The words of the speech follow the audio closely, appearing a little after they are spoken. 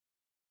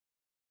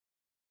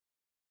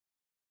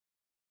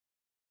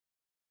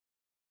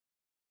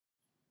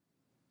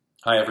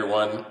Hi,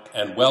 everyone,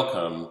 and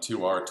welcome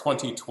to our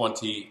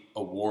 2020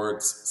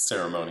 awards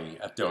ceremony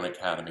at Doane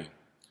Academy.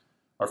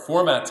 Our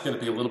format's going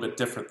to be a little bit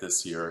different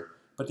this year,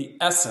 but the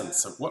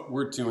essence of what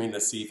we're doing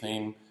this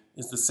evening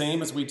is the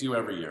same as we do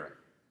every year.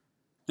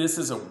 This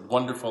is a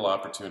wonderful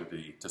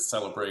opportunity to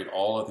celebrate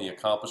all of the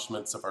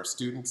accomplishments of our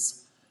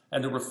students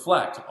and to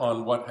reflect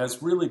on what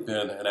has really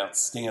been an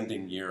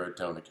outstanding year at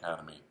Doane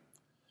Academy.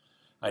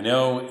 I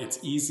know it's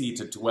easy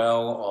to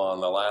dwell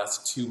on the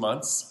last 2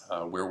 months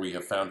where we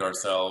have found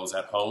ourselves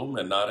at home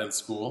and not in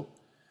school,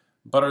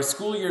 but our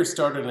school year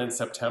started in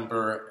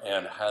September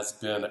and has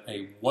been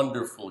a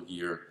wonderful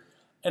year.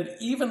 And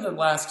even the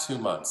last 2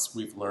 months,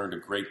 we've learned a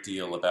great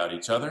deal about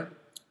each other,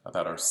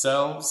 about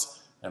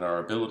ourselves, and our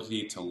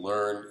ability to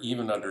learn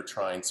even under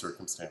trying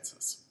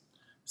circumstances.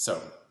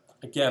 So,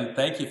 again,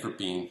 thank you for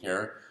being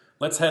here.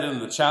 Let's head into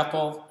the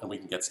chapel and we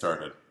can get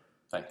started.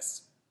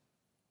 Thanks.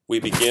 We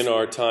begin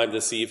our time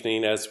this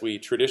evening, as we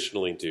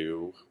traditionally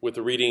do, with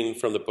a reading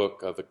from the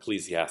book of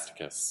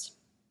Ecclesiasticus.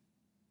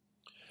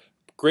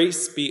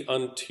 Grace be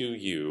unto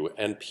you,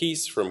 and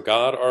peace from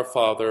God our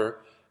Father,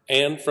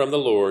 and from the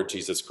Lord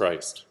Jesus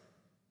Christ.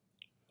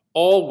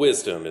 All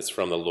wisdom is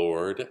from the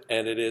Lord,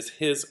 and it is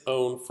his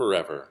own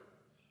forever.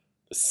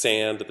 The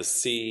sand of the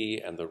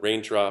sea, and the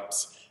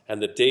raindrops, and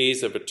the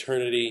days of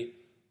eternity,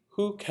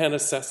 who can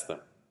assess them?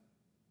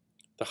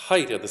 The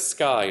height of the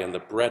sky and the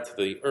breadth of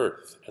the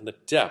earth and the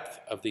depth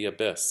of the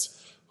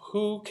abyss,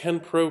 who can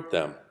probe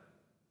them?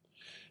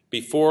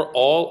 Before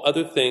all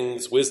other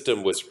things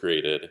wisdom was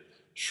created,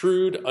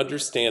 shrewd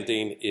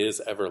understanding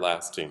is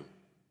everlasting.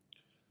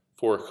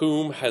 For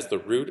whom has the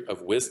root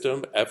of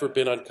wisdom ever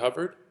been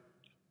uncovered?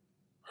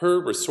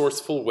 Her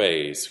resourceful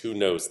ways, who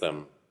knows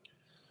them?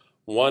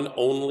 One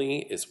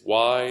only is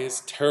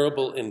wise,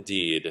 terrible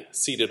indeed,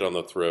 seated on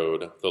the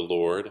throne, the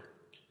Lord.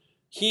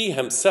 He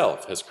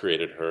himself has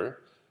created her,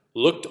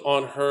 looked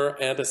on her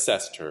and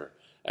assessed her,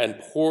 and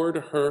poured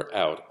her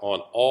out on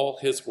all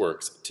his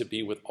works to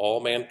be with all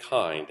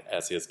mankind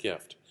as his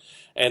gift.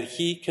 And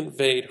he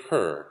conveyed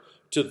her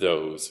to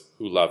those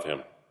who love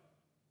him.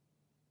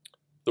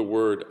 The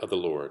word of the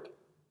Lord.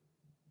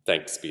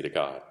 Thanks be to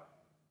God.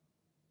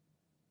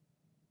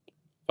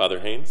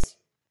 Father Haynes.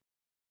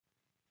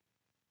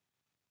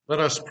 Let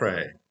us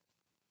pray.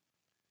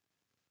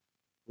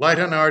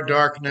 Lighten our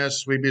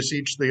darkness, we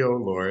beseech thee, O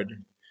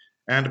Lord,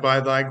 and by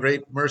thy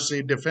great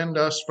mercy defend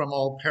us from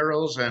all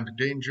perils and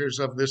dangers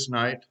of this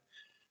night,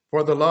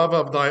 for the love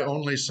of thy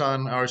only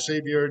Son, our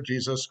Savior,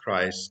 Jesus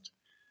Christ.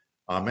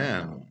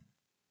 Amen.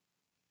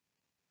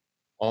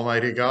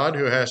 Almighty God,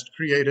 who hast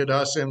created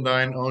us in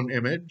thine own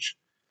image,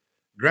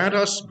 grant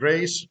us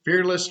grace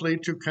fearlessly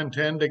to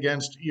contend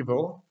against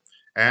evil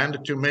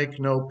and to make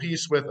no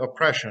peace with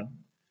oppression,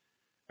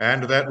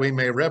 and that we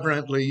may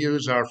reverently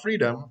use our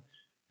freedom,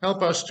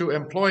 help us to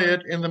employ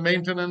it in the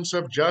maintenance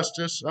of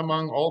justice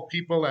among all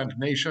people and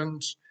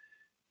nations,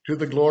 to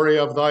the glory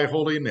of thy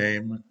holy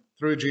name,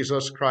 through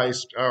Jesus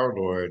Christ our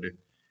Lord.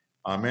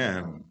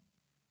 Amen.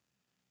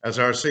 As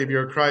our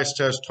Savior Christ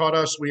has taught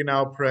us, we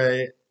now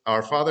pray,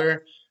 Our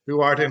Father, who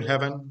art in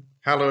heaven,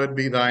 hallowed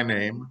be thy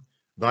name.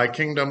 Thy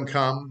kingdom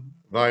come,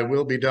 thy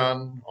will be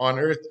done, on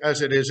earth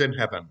as it is in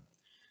heaven.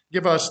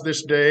 Give us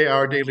this day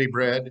our daily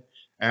bread,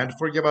 and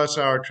forgive us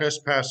our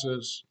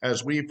trespasses,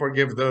 as we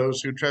forgive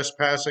those who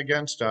trespass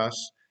against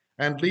us.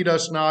 And lead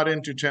us not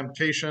into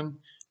temptation,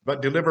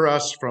 but deliver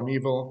us from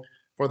evil.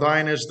 For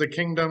thine is the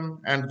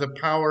kingdom, and the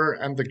power,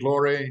 and the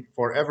glory,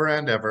 forever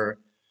and ever.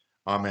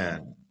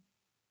 Amen.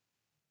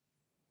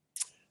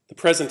 The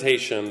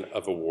presentation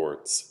of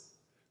awards.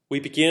 We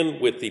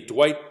begin with the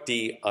Dwight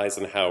D.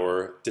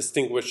 Eisenhower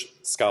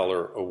Distinguished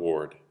Scholar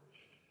Award.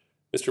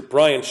 Mr.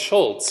 Brian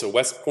Schultz, a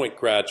West Point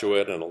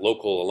graduate and a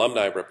local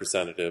alumni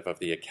representative of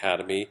the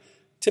Academy,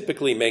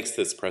 typically makes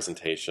this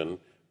presentation,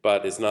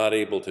 but is not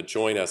able to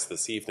join us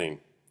this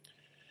evening.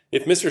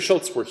 If Mr.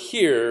 Schultz were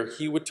here,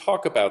 he would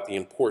talk about the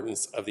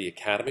importance of the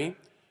Academy,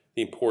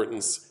 the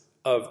importance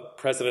of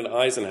President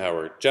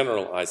Eisenhower,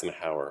 General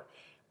Eisenhower,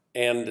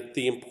 and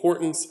the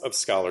importance of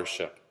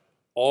scholarship,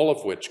 all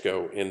of which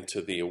go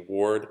into the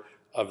award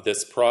of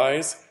this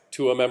prize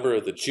to a member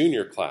of the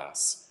junior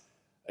class.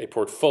 A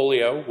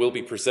portfolio will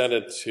be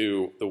presented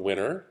to the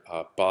winner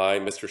by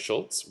Mr.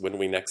 Schultz when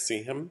we next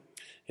see him.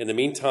 In the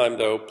meantime,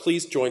 though,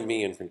 please join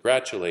me in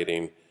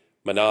congratulating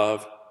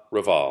Manav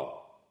Raval.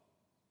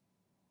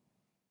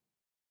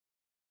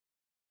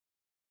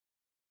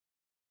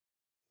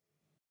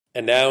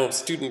 And now,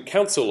 Student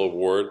Council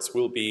Awards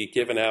will be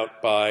given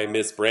out by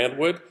Ms.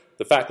 Brandwood,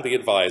 the Faculty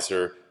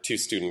Advisor to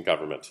Student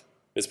Government.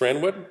 Ms.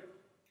 Brandwood?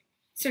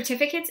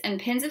 Certificates and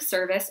pins of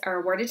service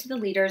are awarded to the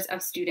leaders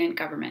of student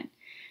government.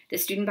 The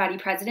Student Body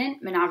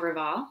President, Manav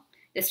Raval,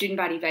 the Student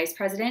Body Vice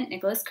President,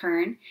 Nicholas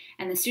Kern,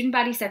 and the Student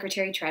Body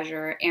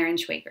Secretary-Treasurer, Aaron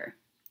Schwager.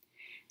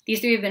 These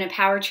three have been a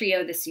power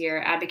trio this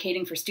year,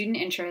 advocating for student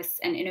interests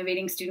and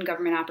innovating student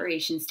government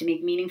operations to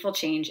make meaningful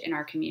change in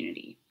our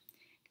community.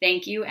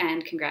 Thank you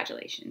and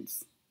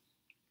congratulations.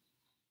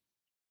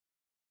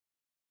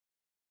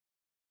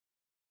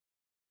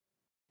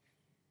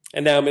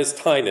 And now Ms.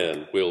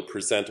 Tynan will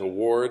present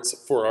awards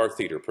for our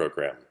theater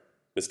program.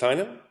 Ms.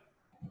 Tynan?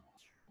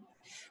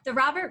 The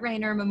Robert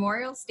Rayner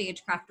Memorial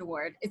Stagecraft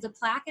Award is a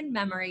plaque in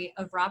memory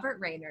of Robert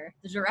Rayner,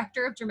 the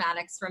director of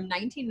dramatics from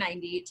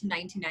 1990 to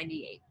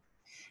 1998.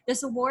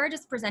 This award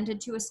is presented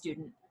to a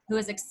student who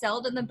has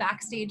excelled in the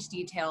backstage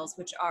details,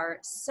 which are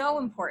so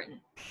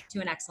important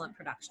to an excellent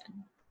production.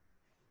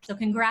 So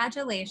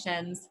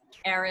congratulations,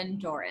 Erin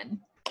Doran.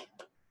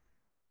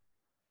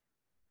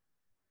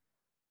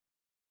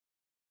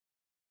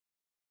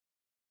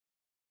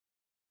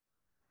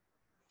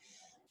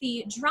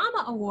 The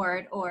Drama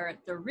Award, or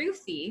the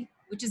Ruthie,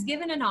 which is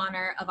given in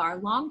honor of our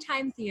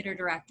longtime theater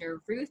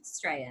director, Ruth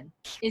Strahan,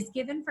 is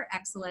given for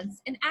excellence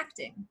in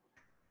acting.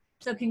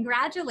 So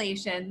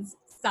congratulations,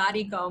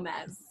 Sadi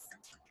Gomez.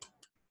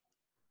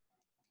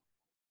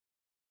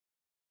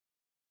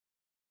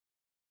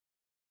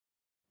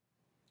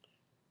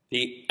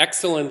 The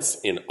Excellence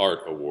in Art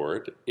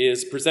Award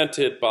is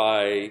presented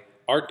by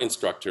art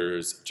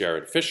instructors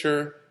Jared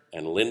Fisher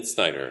and Lynn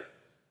Snyder.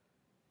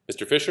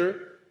 Mr.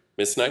 Fisher,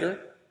 Ms. Snyder?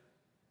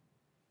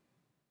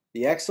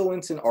 The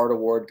Excellence in Art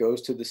Award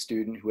goes to the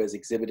student who has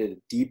exhibited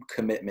a deep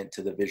commitment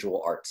to the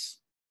visual arts.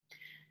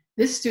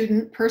 This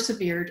student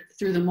persevered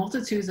through the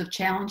multitudes of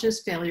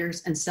challenges,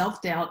 failures, and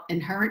self-doubt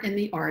inherent in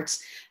the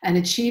arts and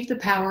achieved the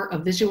power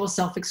of visual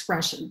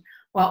self-expression,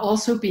 while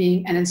also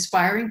being an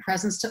inspiring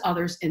presence to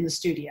others in the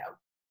studio.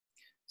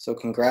 So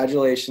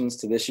congratulations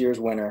to this year's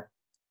winner,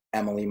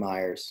 Emily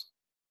Myers.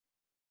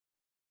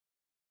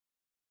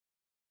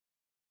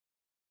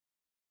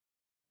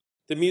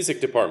 The Music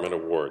Department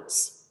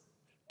Awards.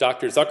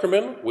 Dr.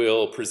 Zuckerman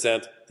will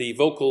present the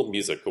Vocal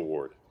Music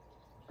Award.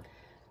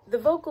 The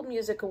Vocal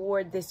Music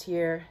Award this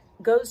year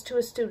goes to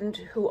a student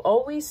who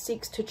always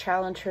seeks to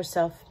challenge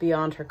herself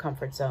beyond her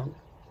comfort zone.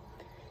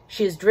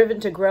 She is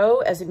driven to grow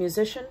as a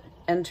musician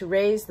and to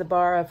raise the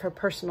bar of her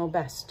personal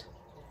best.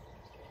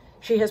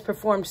 She has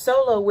performed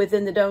solo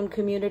within the Doane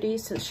community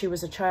since she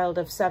was a child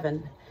of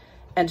 7,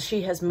 and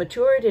she has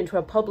matured into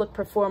a public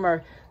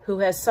performer who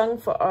has sung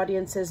for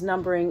audiences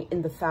numbering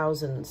in the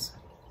thousands.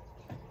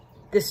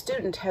 This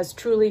student has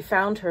truly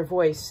found her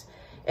voice,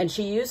 and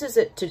she uses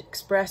it to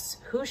express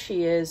who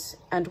she is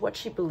and what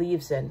she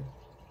believes in.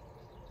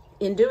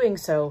 In doing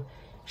so,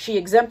 she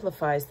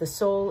exemplifies the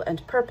soul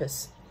and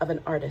purpose of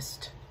an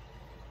artist.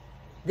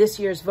 This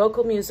year's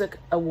Vocal Music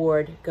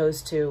Award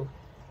goes to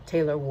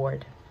Taylor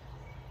Ward.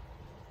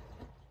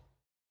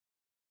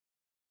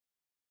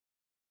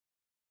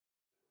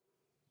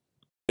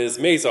 Ms.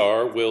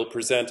 Mazar will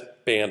present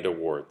Band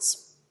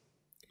Awards.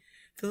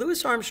 The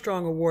Louis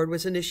Armstrong Award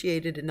was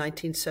initiated in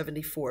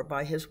 1974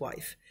 by his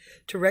wife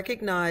to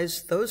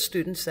recognize those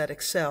students that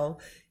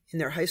excel in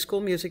their high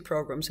school music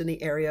programs in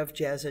the area of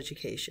jazz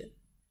education.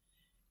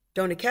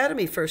 Doane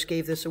Academy first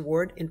gave this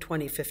award in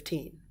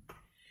 2015.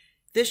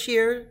 This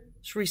year's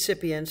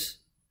recipients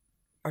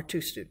are 2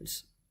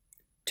 students,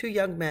 2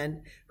 young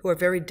men who are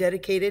very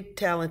dedicated,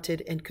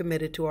 talented, and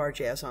committed to our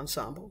jazz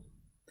ensemble,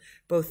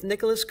 both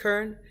Nicholas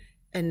Kern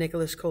and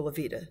Nicholas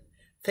Colavita.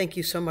 Thank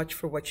you so much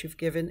for what you've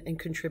given and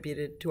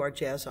contributed to our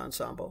jazz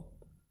ensemble.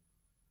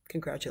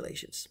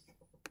 Congratulations.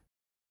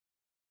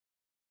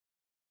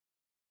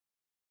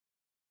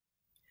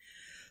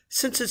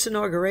 Since its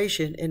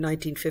inauguration in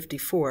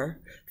 1954,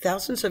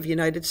 thousands of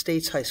United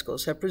States high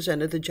schools have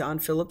presented the John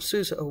Philip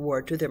Sousa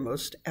Award to their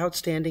most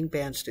outstanding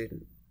band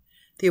student.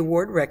 The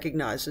award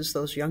recognizes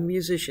those young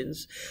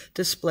musicians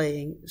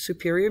displaying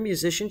superior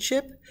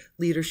musicianship,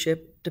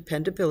 leadership,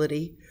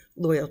 dependability,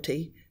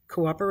 loyalty,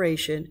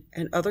 cooperation,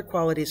 and other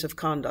qualities of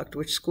conduct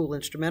which school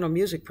instrumental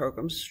music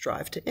programs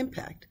strive to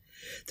impact.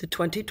 The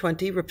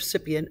 2020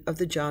 recipient of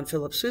the John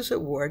Philip Sousa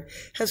Award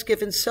has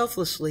given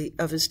selflessly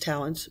of his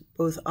talents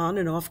both on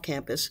and off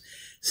campus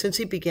since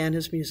he began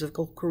his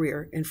musical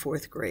career in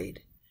 4th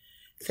grade.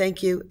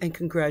 Thank you and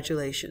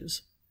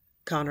congratulations,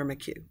 Connor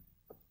McHugh.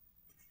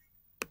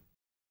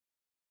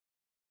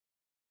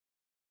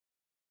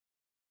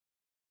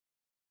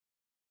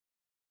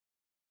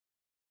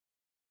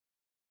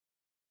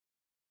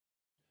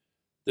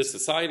 The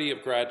Society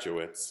of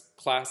Graduates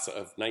Class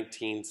of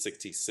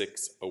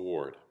 1966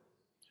 Award.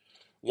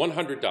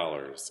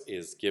 $100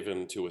 is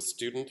given to a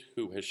student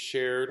who has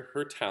shared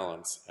her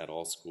talents at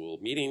all school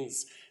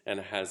meetings and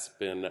has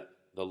been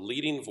the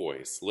leading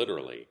voice,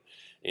 literally,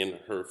 in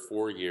her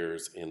 4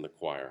 years in the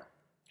choir.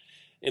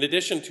 In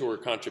addition to her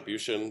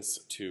contributions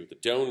to the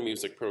Doane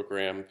Music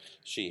Program,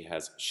 she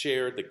has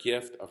shared the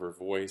gift of her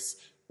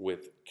voice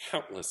with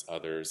countless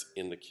others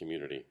in the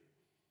community,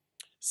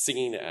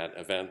 singing at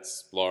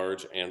events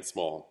large and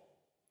small.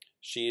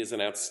 She is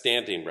an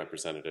outstanding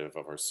representative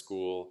of our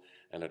school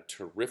and a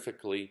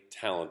terrifically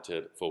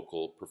talented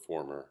vocal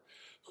performer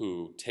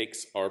who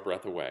takes our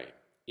breath away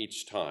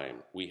each time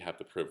we have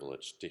the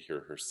privilege to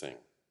hear her sing.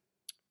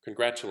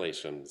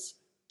 Congratulations,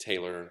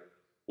 Taylor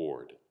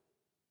Ward.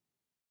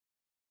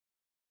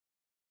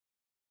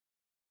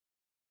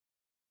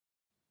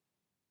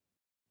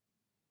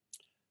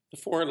 The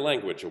Foreign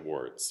Language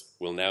Awards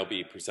will now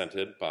be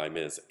presented by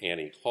Ms.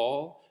 Annie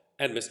Hall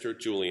and Mr.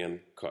 Julian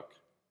Cook.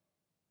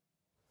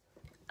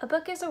 A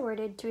book is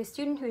awarded to a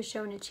student who has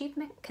shown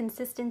achievement,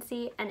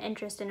 consistency, and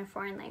interest in a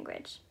foreign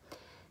language.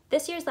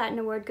 This year's Latin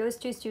Award goes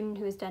to a student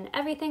who has done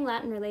everything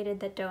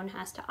Latin-related that Doane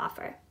has to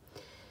offer.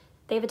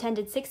 They've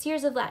attended 6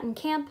 years of Latin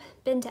camp,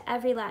 been to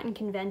every Latin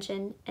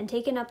convention, and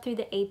taken up through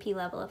the AP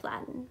level of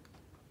Latin.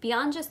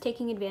 Beyond just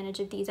taking advantage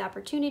of these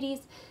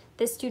opportunities,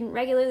 this student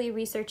regularly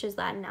researches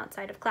Latin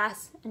outside of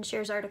class and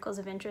shares articles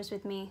of interest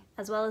with me,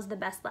 as well as the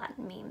best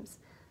Latin memes.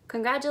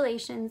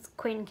 Congratulations,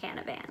 Quinn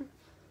Canavan.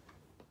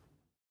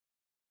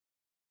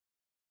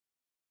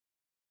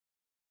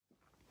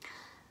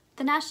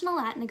 The National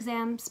Latin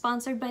Exam,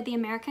 sponsored by the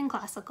American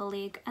Classical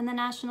League and the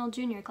National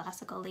Junior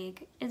Classical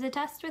League, is a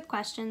test with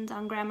questions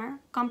on grammar,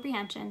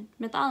 comprehension,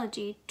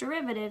 mythology,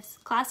 derivatives,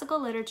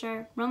 classical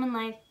literature, Roman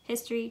life,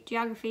 history,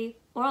 geography,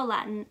 oral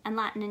Latin, and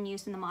Latin in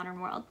use in the modern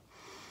world.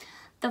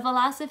 The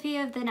philosophy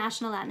of the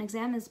National Latin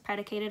Exam is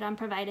predicated on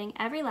providing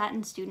every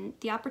Latin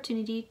student the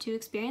opportunity to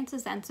experience a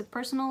sense of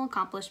personal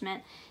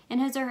accomplishment in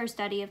his or her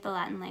study of the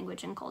Latin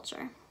language and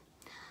culture.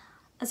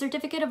 A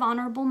certificate of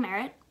honorable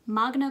merit,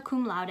 magna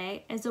cum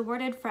laude, is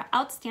awarded for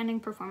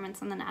outstanding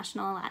performance on the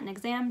National Latin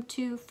Exam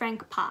to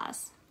Frank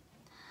Paz.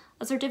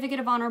 A certificate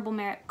of honorable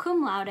merit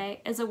cum laude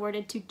is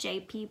awarded to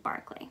J.P.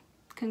 Barclay.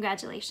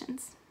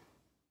 Congratulations.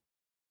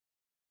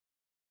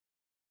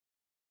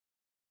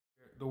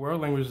 The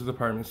World Languages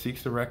Department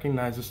seeks to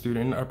recognize a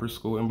student in upper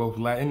school in both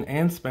Latin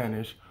and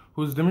Spanish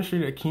who has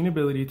demonstrated a keen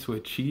ability to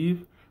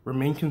achieve,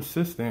 remain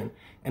consistent,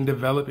 and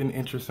develop an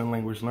interest in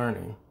language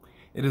learning.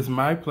 It is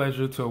my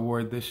pleasure to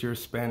award this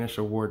year's Spanish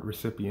Award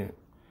recipient.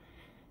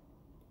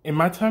 In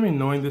my time in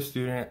knowing this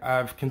student,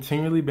 I've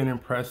continually been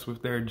impressed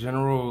with their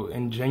general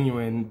and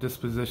genuine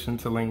disposition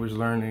to language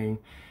learning,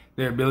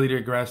 their ability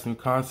to grasp new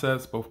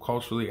concepts, both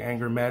culturally and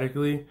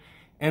grammatically,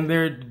 and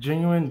their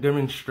genuine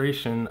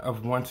demonstration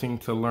of wanting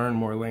to learn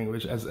more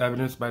language, as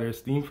evidenced by their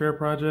STEAM Fair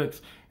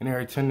projects and their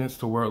attendance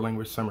to World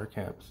Language Summer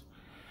Camps.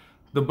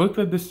 The book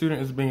that this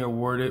student is being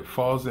awarded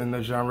falls in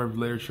the genre of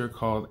literature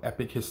called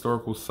epic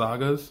historical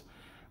sagas.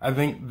 I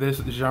think this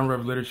genre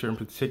of literature in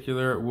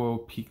particular will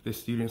pique the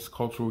students'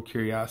 cultural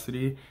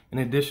curiosity in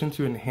addition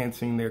to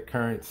enhancing their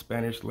current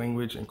Spanish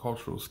language and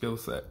cultural skill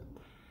set.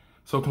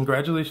 So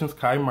congratulations,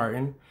 Kai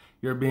Martin.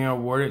 You're being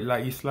awarded La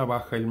Isla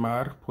Bajo el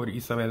Mar por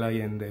Isabel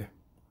Allende.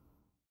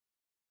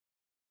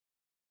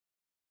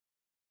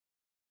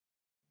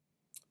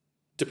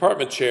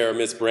 Department Chair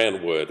Ms.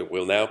 Brandwood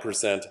will now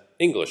present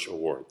English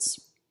Awards.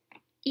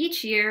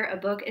 Each year, a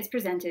book is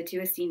presented to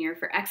a senior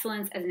for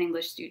excellence as an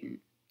English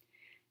student.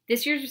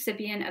 This year's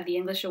recipient of the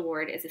English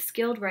Award is a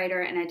skilled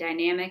writer and a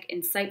dynamic,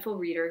 insightful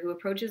reader who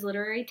approaches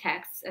literary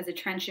texts as a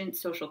trenchant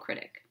social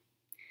critic.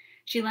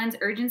 She lends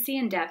urgency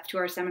and depth to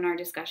our seminar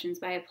discussions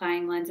by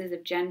applying lenses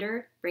of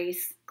gender,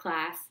 race,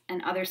 class,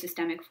 and other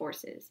systemic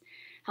forces,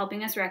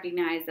 helping us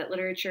recognize that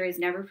literature is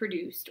never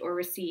produced or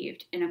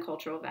received in a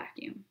cultural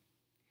vacuum.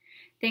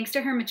 Thanks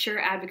to her mature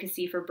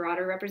advocacy for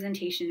broader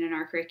representation in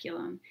our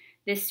curriculum,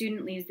 this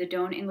student leaves the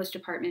Doane English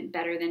department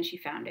better than she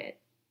found it.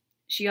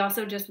 She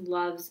also just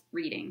loves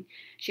reading.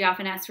 She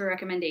often asks for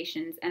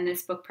recommendations, and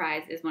this book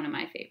prize is one of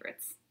my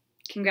favorites.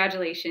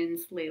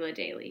 Congratulations, Layla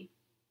Daly.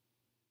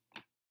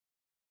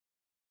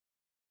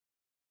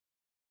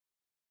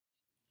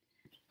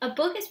 A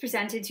book is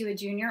presented to a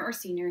junior or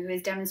senior who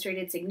has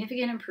demonstrated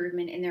significant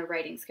improvement in their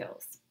writing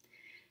skills.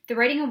 The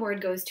Writing Award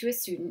goes to a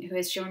student who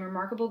has shown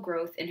remarkable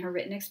growth in her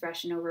written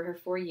expression over her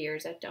 4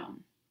 years at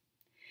Doane.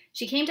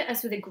 She came to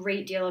us with a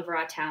great deal of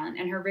raw talent,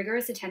 and her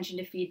rigorous attention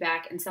to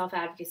feedback and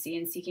self-advocacy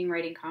in seeking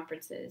writing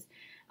conferences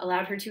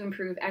allowed her to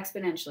improve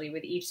exponentially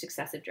with each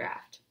successive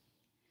draft.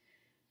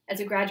 As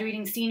a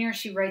graduating senior,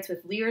 she writes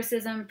with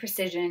lyricism,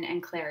 precision,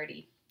 and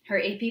clarity. Her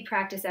AP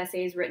practice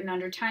essays written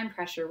under time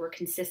pressure were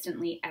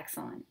consistently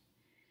excellent.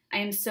 I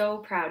am so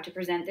proud to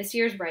present this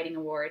year's Writing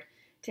Award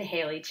to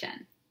Haley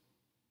Chen.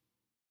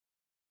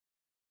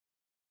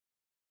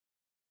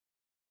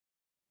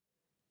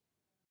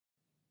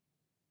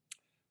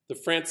 The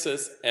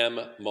Francis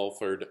M.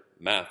 Mulford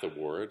Math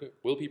Award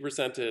will be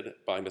presented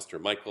by Mr.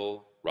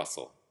 Michael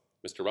Russell.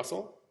 Mr.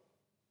 Russell?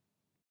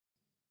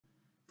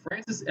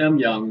 Frances M.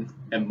 Young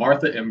and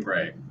Martha M.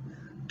 Gray,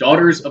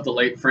 daughters of the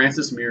late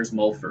Francis Mears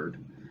Mulford,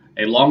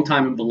 a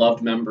longtime and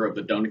beloved member of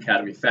the Doane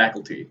Academy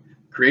faculty,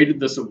 created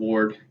this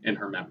award in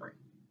her memory.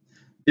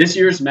 This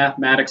year's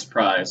Mathematics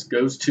Prize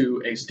goes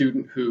to a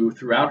student who,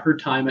 throughout her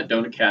time at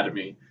Doane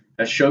Academy,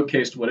 has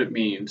showcased what it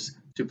means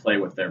to play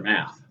with their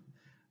math.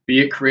 Be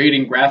it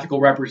creating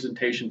graphical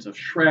representations of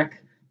Shrek,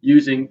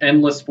 using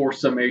endless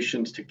force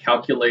summations to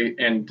calculate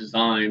and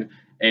design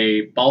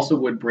a balsa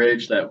wood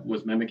bridge that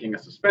was mimicking a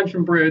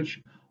suspension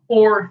bridge,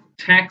 or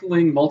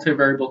tackling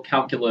multivariable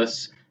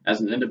calculus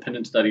as an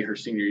independent study her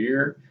senior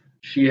year,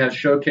 she has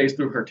showcased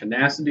through her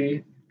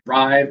tenacity,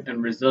 drive,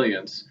 and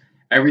resilience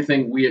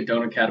everything we at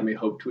Doane Academy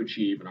hope to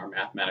achieve in our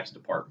mathematics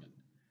department.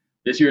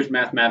 This year's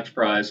Mathematics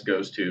Prize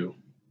goes to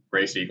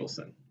Grace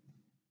Eagleson.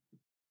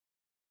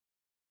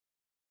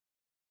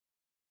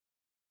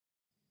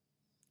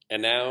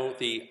 And now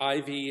the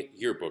Ivy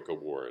Yearbook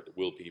Award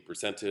will be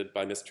presented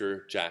by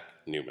Mr. Jack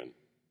Newman.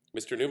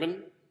 Mr.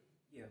 Newman?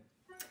 Yeah.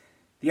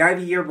 The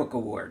Ivy Yearbook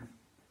Award.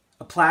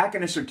 A plaque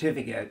and a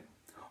certificate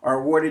are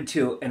awarded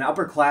to an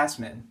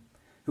upperclassman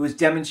who has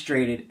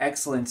demonstrated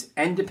excellence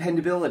and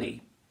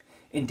dependability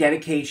in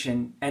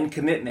dedication and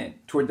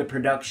commitment toward the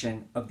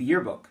production of the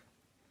yearbook.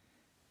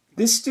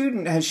 This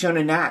student has shown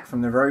a knack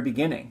from the very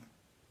beginning.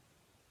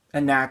 A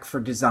knack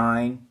for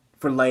design,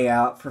 for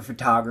layout, for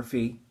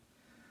photography.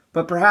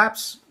 But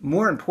perhaps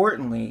more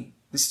importantly,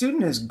 the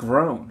student has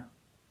grown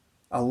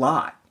a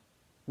lot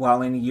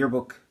while in a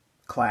yearbook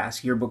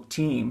class, yearbook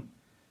team,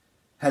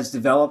 has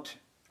developed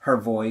her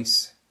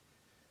voice,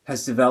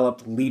 has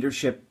developed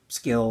leadership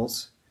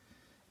skills,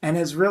 and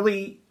has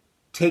really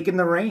taken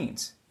the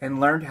reins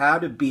and learned how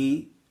to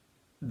be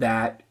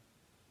that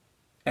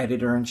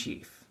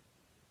editor-in-chief.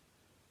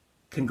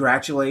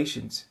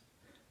 Congratulations,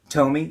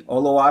 Tomi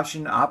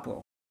Oluwaseun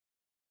Apo.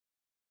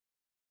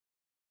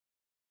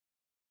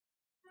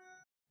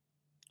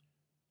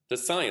 The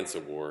Science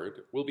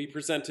Award will be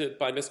presented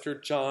by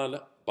Mr. John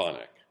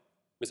Bonnick.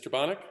 Mr.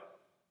 Bonnick?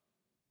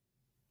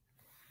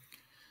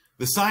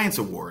 The Science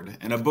Award,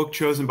 and a book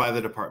chosen by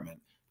the department,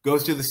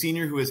 goes to the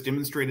senior who has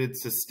demonstrated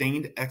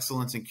sustained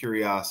excellence and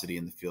curiosity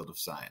in the field of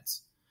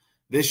science.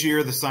 This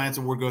year, the Science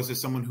Award goes to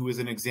someone who is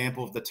an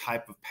example of the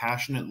type of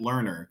passionate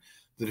learner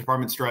the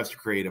department strives to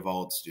create of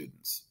all its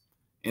students.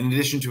 In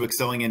addition to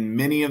excelling in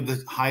many of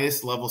the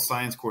highest level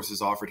science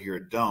courses offered here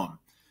at Doane,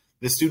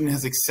 this student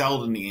has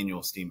excelled in the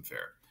annual STEAM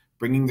Fair,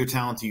 bringing their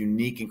talent to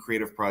unique and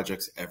creative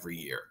projects every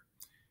year.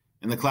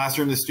 In the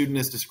classroom, the student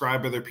is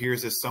described by their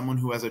peers as someone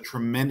who has a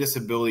tremendous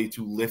ability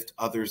to lift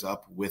others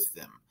up with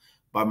them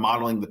by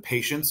modeling the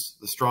patience,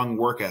 the strong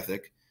work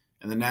ethic,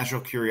 and the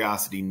natural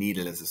curiosity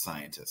needed as a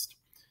scientist.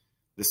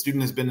 The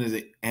student has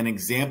been an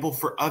example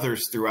for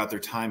others throughout their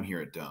time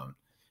here at Doane,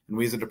 and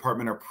we as a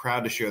department are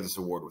proud to share this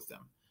award with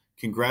them.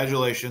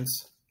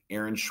 Congratulations,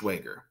 Aaron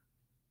Schwager.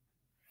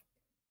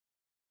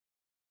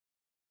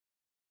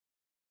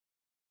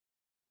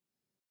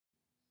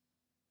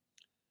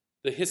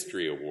 The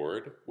History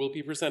Award will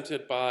be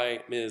presented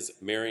by Ms.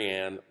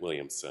 Marianne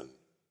Williamson.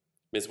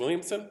 Ms.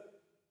 Williamson?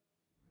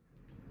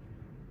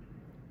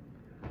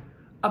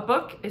 A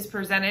book is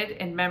presented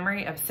in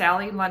memory of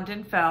Sally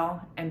London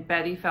Fell and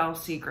Betty Fell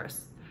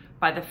Segrist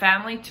by the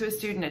family to a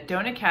student at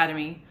Doane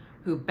Academy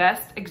who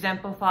best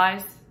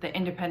exemplifies the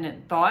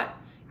independent thought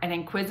and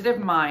inquisitive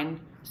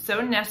mind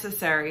so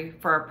necessary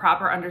for a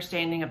proper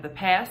understanding of the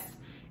past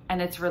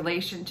and its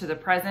relation to the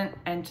present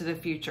and to the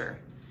future.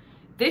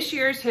 This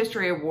year's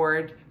History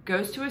Award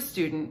goes to a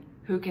student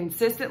who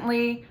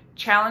consistently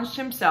challenged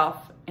himself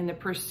in the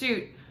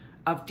pursuit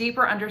of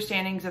deeper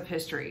understandings of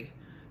history,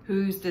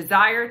 whose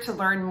desire to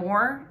learn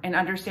more and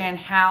understand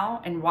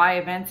how and why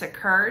events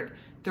occurred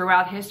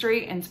throughout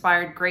history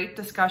inspired great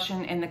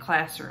discussion in the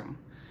classroom.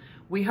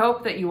 We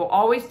hope that you will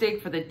always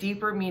dig for the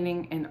deeper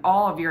meaning in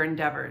all of your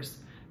endeavors.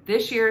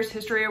 This year's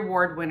History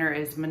Award winner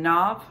is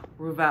Manav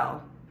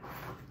Ruvel.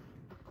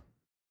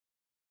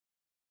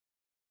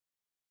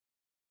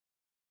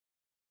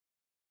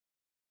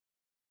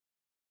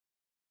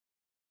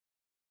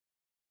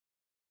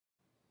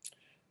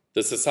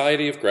 The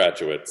Society of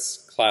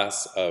Graduates,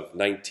 Class of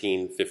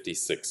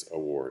 1956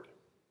 Award.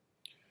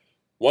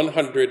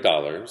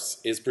 $100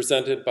 is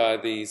presented by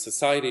the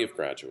Society of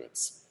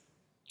Graduates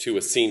to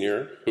a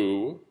senior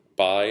who,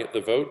 by the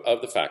vote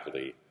of the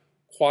faculty,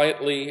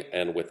 quietly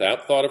and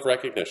without thought of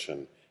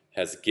recognition,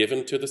 has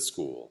given to the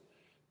school,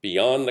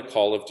 beyond the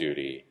call of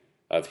duty,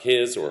 of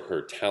his or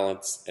her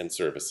talents and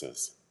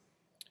services.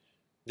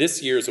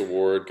 This year's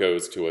award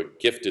goes to a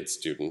gifted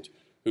student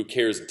who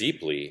cares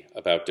deeply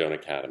about Doane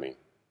Academy.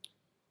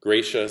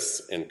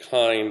 Gracious and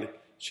kind,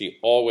 she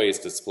always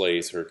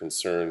displays her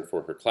concern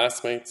for her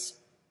classmates,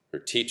 her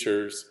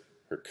teachers,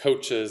 her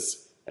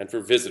coaches, and for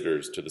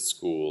visitors to the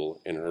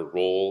school in her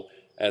role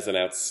as an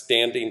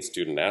outstanding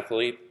student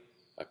athlete,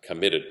 a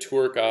committed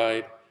tour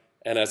guide,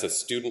 and as a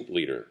student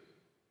leader,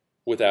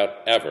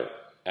 without ever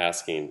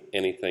asking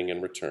anything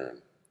in return.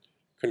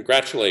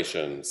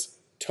 Congratulations,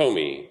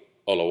 Tomi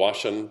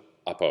Oluwaseun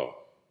Apo.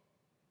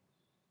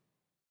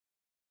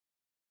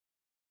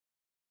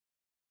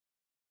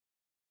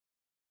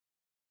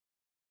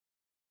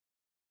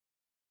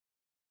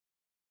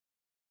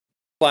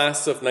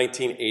 Class of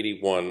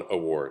 1981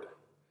 Award.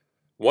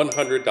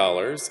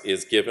 $100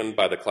 is given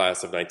by the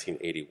Class of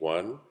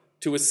 1981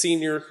 to a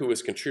senior who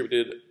has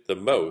contributed the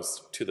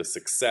most to the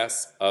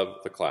success of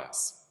the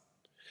class.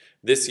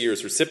 This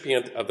year's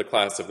recipient of the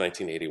Class of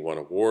 1981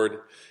 Award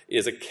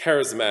is a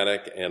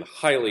charismatic and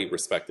highly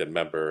respected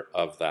member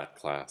of that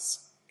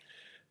class.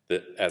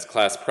 As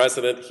class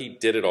president, he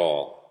did it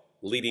all,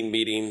 leading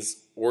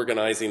meetings,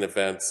 organizing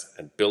events,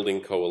 and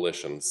building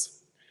coalitions.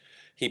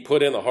 He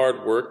put in the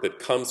hard work that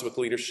comes with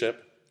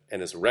leadership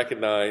and is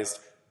recognized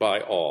by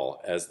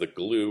all as the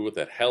glue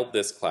that held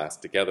this class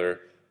together,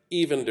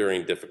 even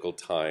during difficult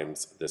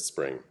times this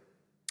spring.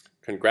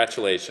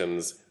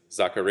 Congratulations,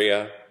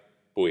 Zakaria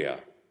Buya.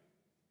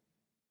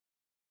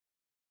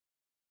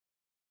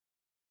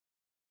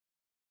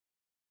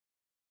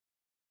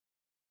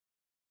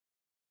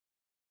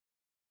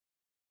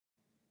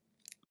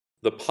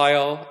 The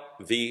Pyle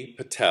V.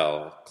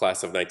 Patel,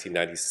 Class of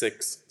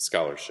 1996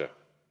 Scholarship.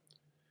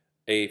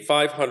 A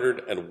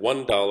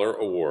 $501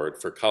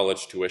 award for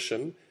college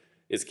tuition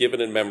is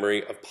given in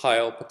memory of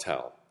Payal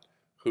Patel,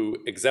 who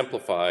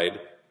exemplified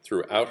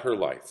throughout her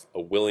life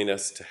a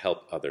willingness to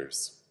help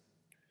others.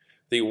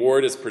 The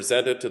award is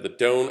presented to the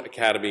Doane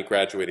Academy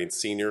graduating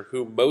senior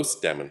who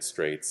most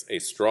demonstrates a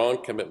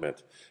strong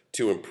commitment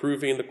to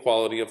improving the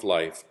quality of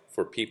life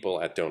for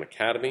people at Doane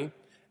Academy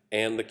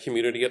and the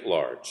community at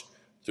large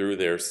through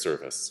their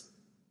service.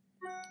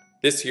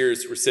 This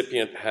year's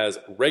recipient has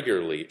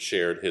regularly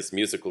shared his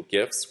musical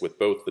gifts with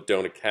both the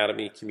Doane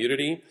Academy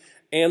community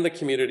and the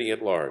community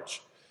at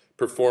large,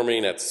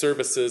 performing at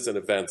services and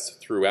events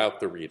throughout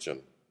the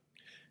region.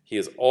 He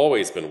has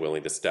always been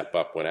willing to step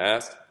up when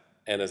asked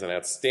and is an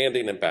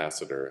outstanding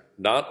ambassador,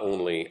 not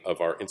only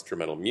of our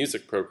instrumental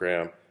music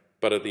program,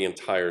 but of the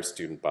entire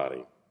student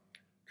body.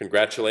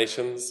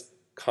 Congratulations,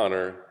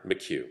 Connor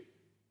McHugh.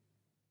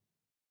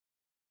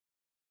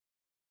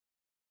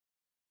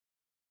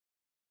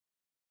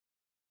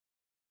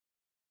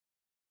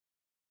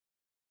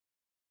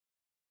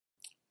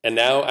 And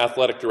now,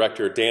 Athletic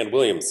Director Dan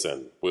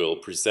Williamson will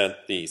present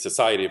the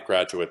Society of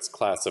Graduates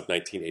Class of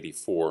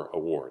 1984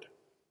 Award.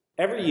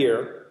 Every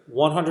year,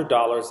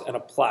 $100 and a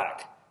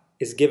plaque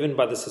is given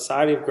by the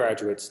Society of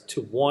Graduates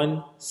to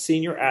one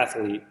senior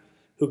athlete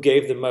who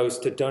gave the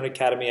most to Doane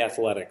Academy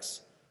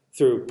athletics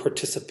through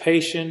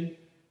participation,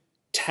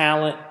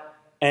 talent,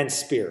 and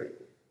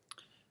spirit.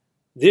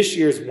 This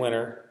year's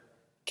winner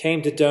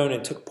came to Doane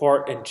and took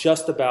part in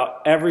just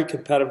about every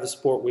competitive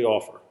sport we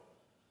offer.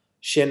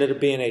 She ended up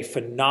being a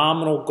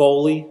phenomenal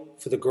goalie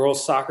for the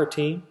girls' soccer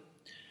team.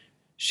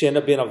 She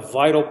ended up being a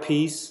vital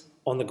piece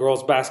on the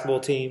girls'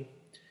 basketball team.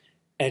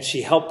 And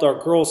she helped our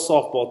girls'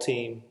 softball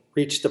team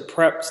reach the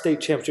prep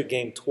state championship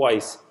game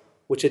twice,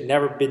 which had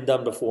never been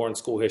done before in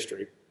school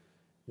history.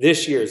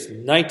 This year's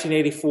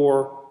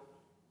 1984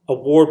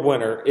 award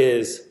winner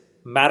is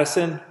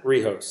Madison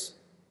Rijos.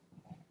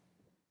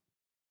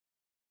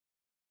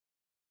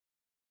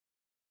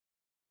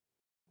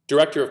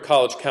 Director of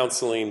College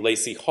Counseling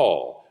Lacey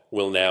Hall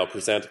will now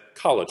present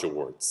college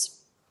awards.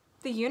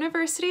 The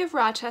University of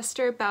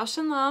Rochester Bausch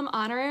 & Lomb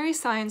Honorary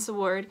Science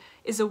Award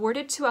is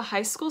awarded to a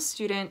high school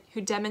student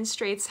who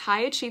demonstrates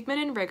high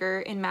achievement and rigor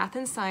in math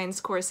and science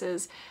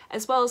courses,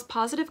 as well as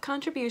positive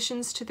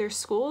contributions to their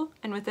school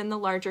and within the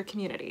larger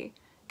community.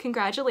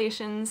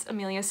 Congratulations,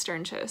 Amelia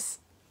Sternchos.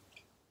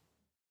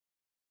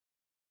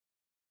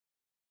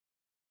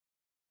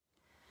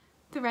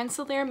 The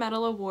Rensselaer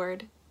Medal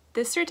Award.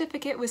 This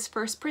certificate was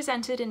first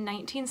presented in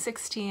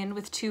 1916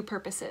 with two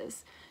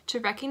purposes: to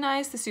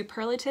recognize the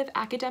superlative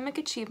academic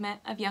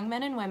achievement of young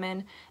men and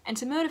women, and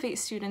to motivate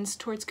students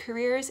towards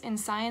careers in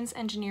science,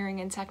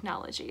 engineering, and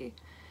technology.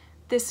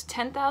 This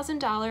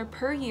 $10,000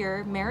 per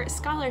year merit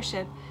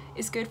scholarship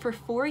is good for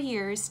 4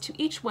 years to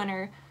each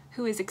winner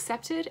who is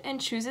accepted and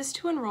chooses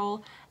to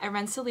enroll at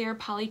Rensselaer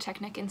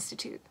Polytechnic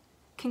Institute.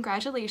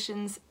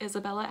 Congratulations,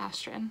 Isabella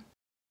Astron.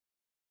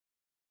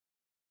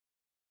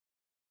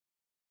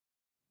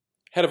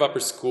 Head of Upper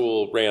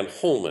School Rand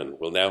Holman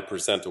will now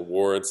present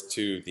awards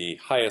to the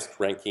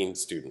highest-ranking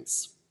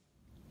students.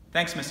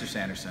 Thanks, Mr.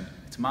 Sanderson.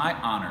 It's my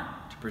honor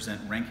to present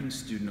Ranking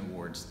Student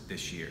Awards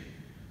this year.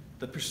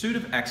 The pursuit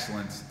of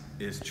excellence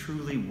is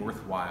truly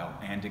worthwhile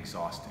and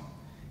exhausting.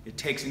 It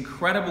takes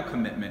incredible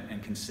commitment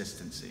and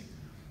consistency.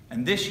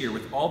 And this year,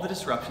 with all the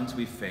disruptions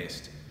we've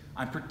faced,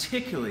 I'm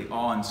particularly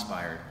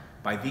awe-inspired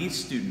by these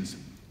students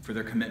for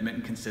their commitment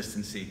and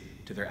consistency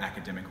to their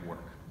academic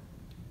work.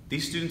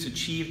 These students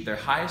achieved their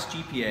highest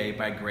GPA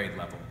by grade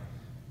level.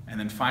 And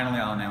then finally,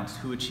 I'll announce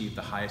who achieved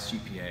the highest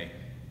GPA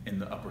in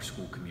the upper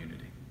school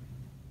community.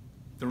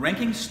 The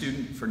ranking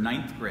student for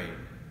 9th grade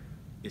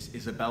is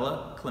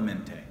Isabella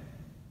Clemente.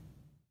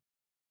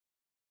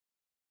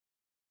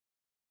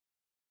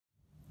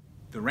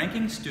 The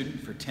ranking student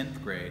for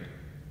 10th grade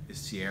is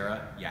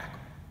Sierra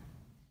Yackel.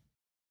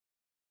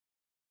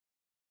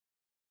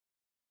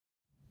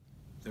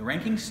 The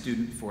ranking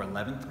student for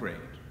 11th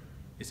grade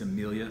is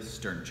Amelia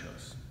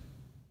Sternchos.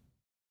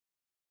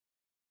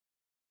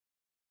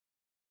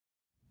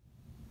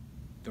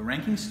 The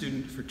ranking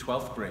student for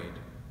 12th grade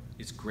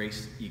is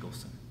Grace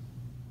Eagleson.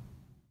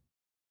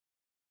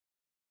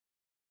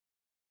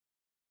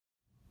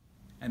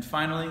 And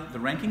finally, the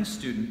ranking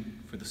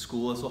student for the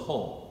school as a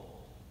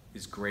whole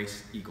is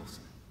Grace Eagleson.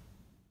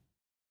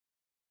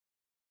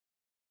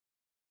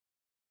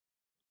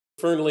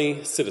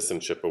 Fernley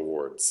Citizenship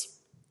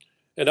Awards.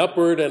 An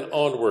upward and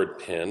onward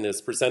pin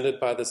is presented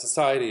by the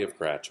Society of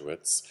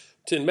Graduates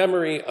in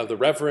memory of the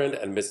Reverend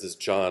and Mrs.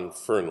 John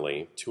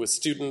Fernley to a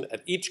student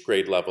at each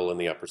grade level in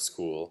the upper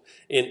school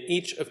in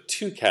each of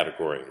 2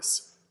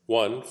 categories,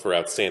 one for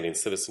outstanding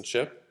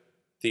citizenship,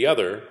 the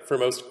other for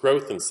most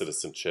growth in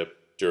citizenship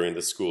during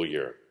the school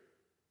year.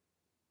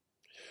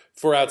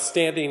 For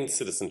outstanding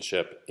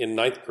citizenship in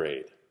 9th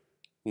grade,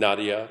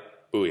 Nadia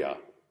Bouya.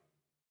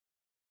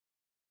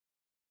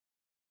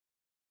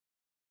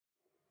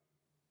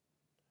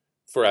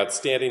 For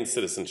outstanding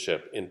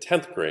citizenship in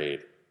 10th grade,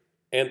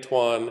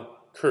 Antoine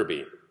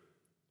Kirby.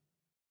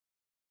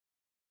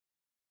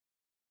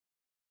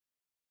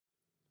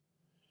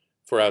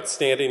 For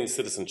outstanding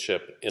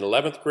citizenship in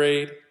 11th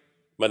grade,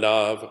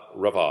 Manav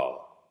Raval.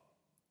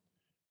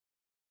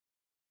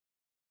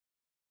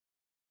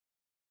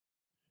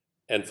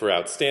 And for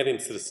outstanding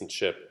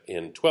citizenship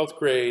in 12th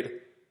grade,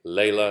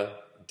 Layla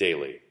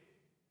Daly.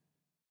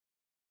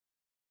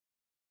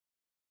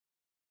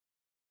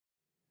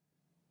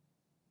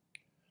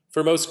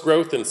 For most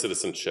growth in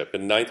citizenship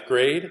in 9th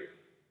grade,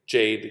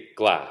 Jade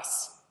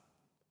Glass.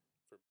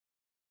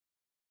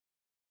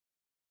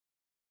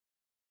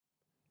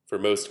 For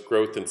most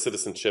growth in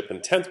citizenship in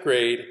 10th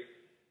grade,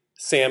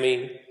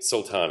 Sammy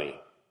Sultani.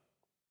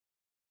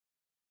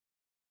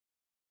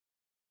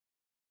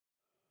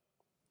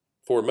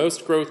 For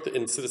most growth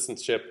in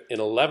citizenship in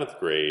 11th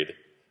grade,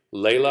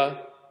 Layla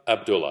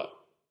Abdullah.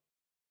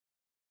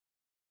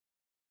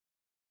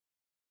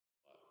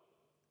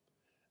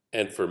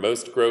 And for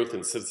most growth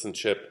in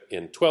citizenship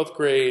in 12th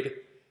grade,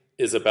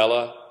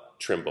 Isabella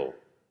Trimble.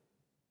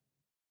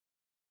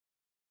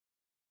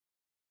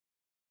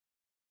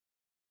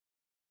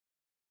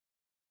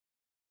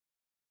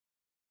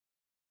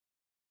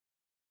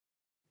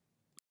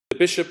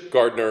 The Bishop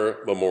Gardner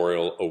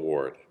Memorial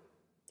Award.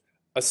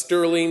 A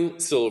sterling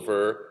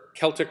silver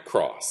Celtic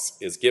cross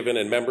is given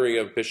in memory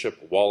of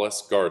Bishop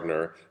Wallace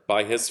Gardner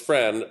by his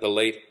friend, the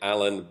late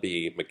Alan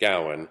B.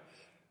 McGowan,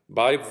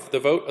 by the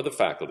vote of the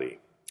faculty,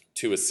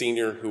 to a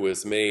senior who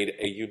has made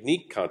a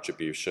unique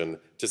contribution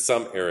to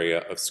some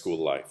area of school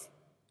life.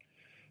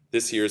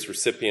 This year's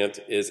recipient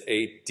is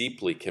a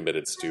deeply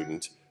committed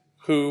student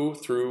who,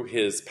 through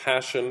his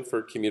passion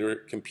for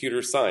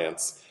computer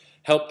science,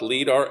 helped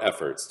lead our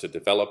efforts to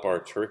develop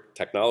our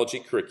technology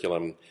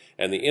curriculum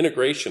and the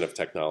integration of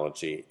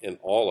technology in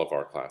all of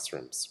our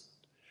classrooms.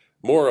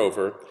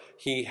 Moreover,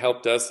 he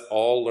helped us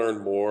all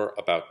learn more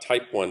about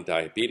type 1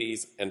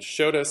 diabetes and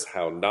showed us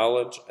how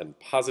knowledge and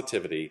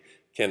positivity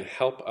can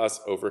help us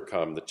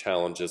overcome the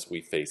challenges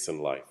we face in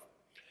life.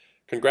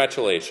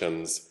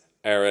 Congratulations,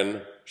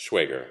 Aaron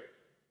Schwager.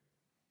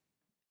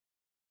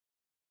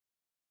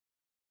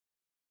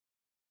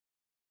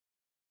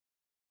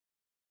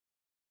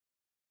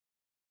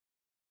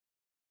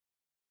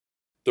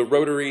 The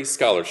Rotary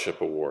Scholarship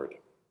Award.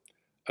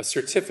 A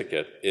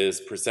certificate is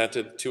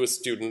presented to a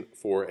student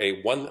for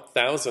a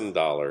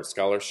 $1,000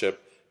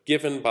 scholarship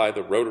given by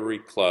the Rotary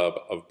Club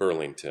of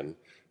Burlington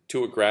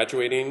to a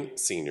graduating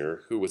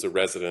senior who was a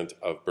resident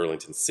of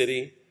Burlington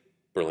City,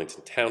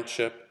 Burlington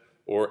Township,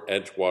 or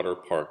Edgewater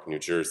Park, New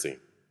Jersey.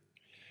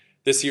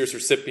 This year's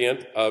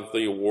recipient of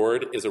the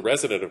award is a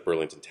resident of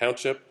Burlington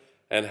Township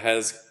and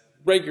has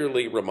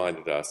regularly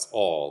reminded us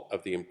all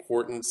of the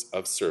importance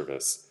of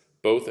service,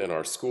 both in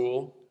our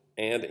school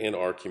and in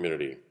our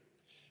community.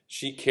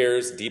 She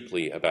cares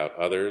deeply about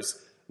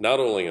others, not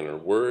only in her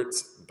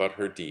words, but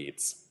her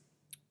deeds.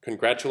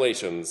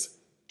 Congratulations,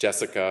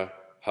 Jessica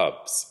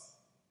Hubbs.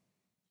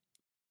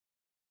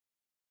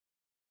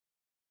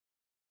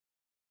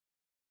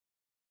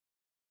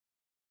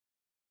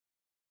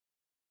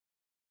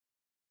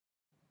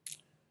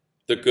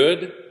 The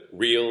Good,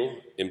 Real,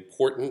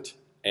 Important,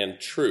 and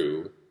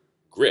True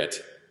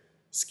Grit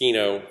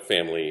Skino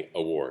Family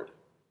Award.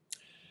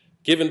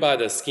 Given by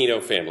the Skino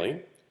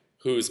family,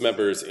 whose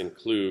members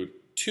include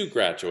 2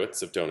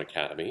 graduates of Doane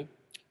Academy,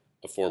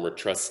 a former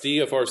trustee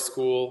of our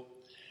school,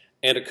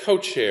 and a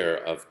co-chair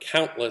of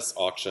countless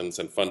auctions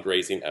and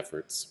fundraising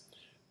efforts,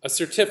 a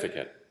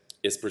certificate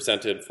is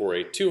presented for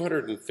a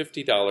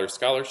 $250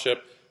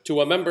 scholarship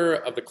to a member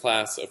of the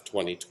class of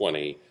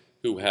 2020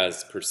 who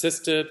has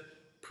persisted,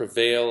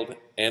 prevailed,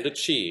 and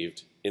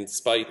achieved in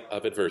spite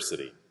of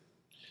adversity.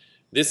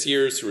 This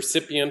year's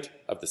recipient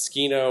of the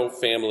Skino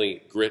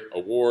Family Grit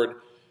Award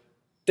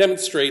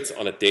demonstrates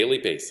on a daily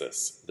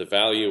basis the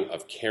value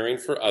of caring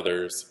for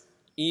others,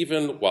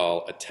 even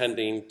while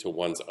attending to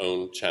one's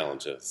own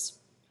challenges.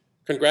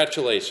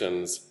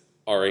 Congratulations,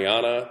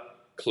 Ariana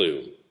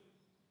Clue.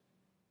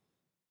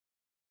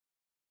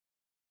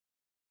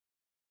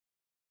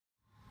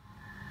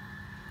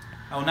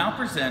 I will now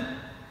present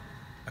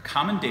a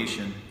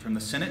commendation from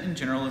the Senate and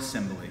General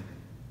Assembly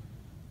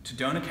to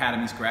Doane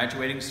Academy's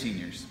graduating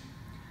seniors.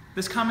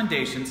 This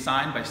commendation,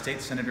 signed by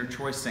State Senator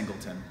Troy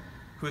Singleton,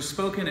 who has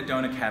spoken at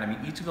Doane Academy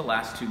each of the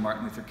last 2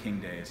 Martin Luther King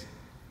days,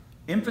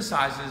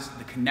 emphasizes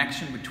the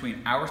connection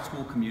between our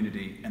school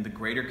community and the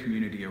greater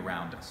community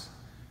around us,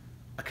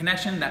 a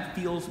connection that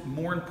feels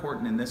more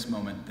important in this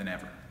moment than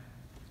ever.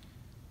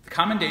 The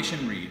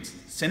commendation reads,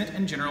 Senate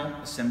and General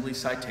Assembly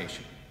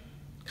citation.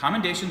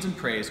 Commendations and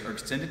praise are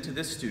extended to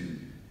this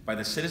student by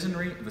the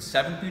citizenry of the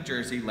 7th New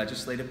Jersey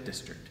Legislative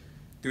District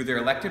through their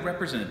elected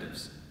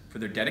representatives for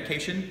their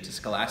dedication to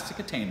scholastic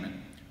attainment,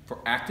 for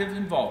active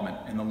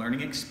involvement in the learning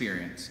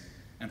experience,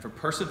 and for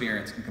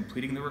perseverance in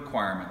completing the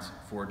requirements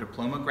for a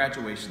diploma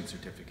graduation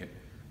certificate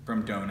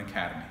from Doane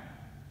Academy.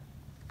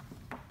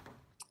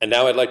 And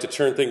now I'd like to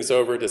turn things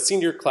over to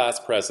Senior Class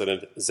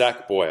President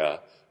Zach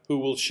Boya, who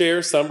will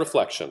share some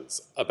reflections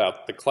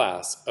about the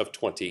class of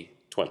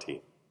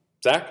 2020.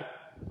 Zach?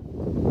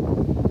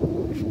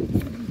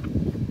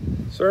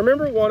 So I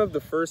remember one of the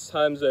first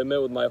times I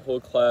met with my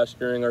whole class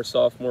during our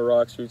sophomore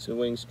Rocks, Roots, and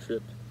Wings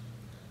trip.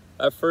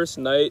 That first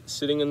night,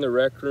 sitting in the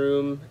rec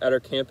room at our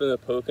camp in the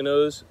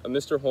Poconos,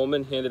 Mr.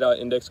 Holman handed out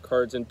index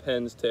cards and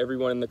pens to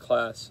everyone in the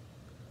class.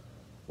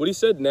 What he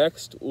said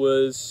next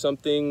was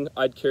something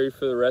I'd carry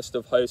for the rest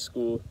of high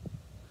school.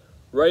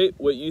 Write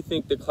what you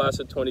think the class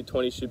of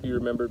 2020 should be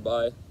remembered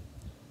by.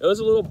 It was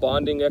a little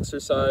bonding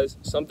exercise,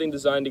 something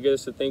designed to get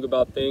us to think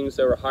about things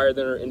that were higher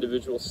than our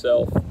individual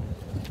self.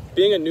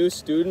 Being a new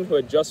student who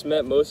had just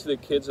met most of the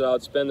kids that I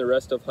would spend the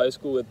rest of high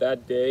school with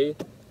that day,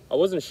 I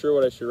wasn't sure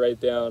what I should write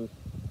down.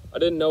 I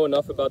didn't know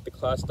enough about the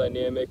class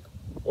dynamic,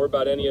 or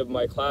about any of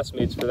my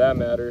classmates for that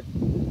matter.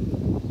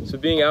 So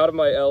being out of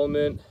my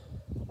element,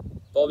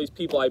 with all these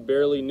people I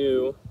barely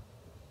knew,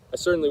 I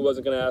certainly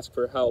wasn't going to ask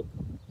for help.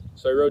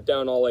 So I wrote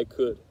down all I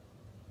could.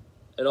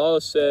 And all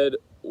it said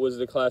was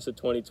the class of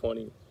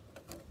 2020.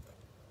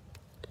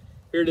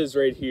 Here it is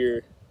right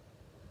here.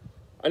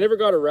 I never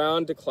got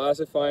around to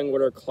classifying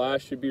what our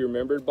class should be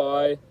remembered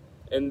by,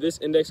 and this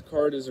index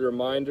card is a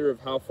reminder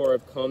of how far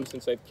I've come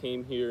since I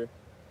came here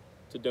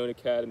to Doane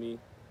Academy.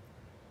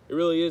 It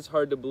really is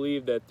hard to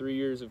believe that 3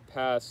 years have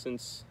passed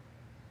since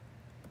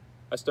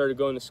I started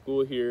going to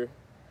school here.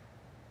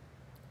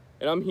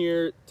 And I'm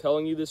here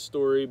telling you this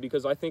story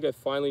because I think I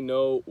finally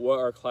know what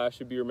our class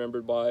should be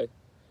remembered by.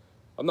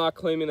 I'm not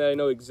claiming that I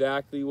know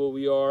exactly what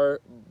we are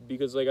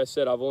because, like I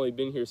said, I've only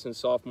been here since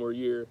sophomore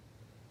year.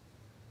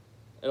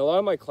 And a lot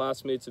of my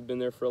classmates have been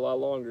there for a lot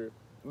longer.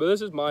 But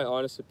this is my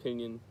honest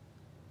opinion.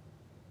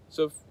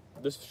 So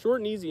the short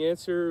and easy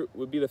answer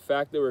would be the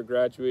fact that we're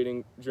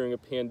graduating during a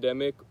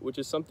pandemic, which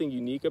is something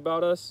unique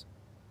about us,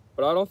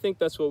 but I don't think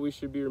that's what we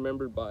should be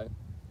remembered by.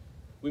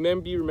 We may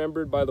be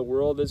remembered by the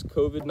world as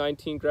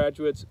COVID-19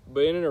 graduates,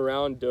 but in and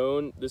around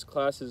Doane, this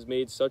class has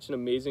made such an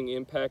amazing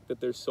impact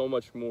that there's so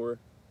much more.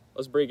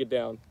 Let's break it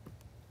down.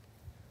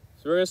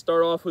 So we're going to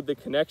start off with the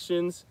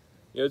connections.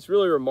 It's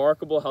really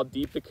remarkable how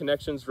deep the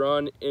connections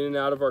run in and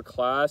out of our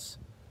class.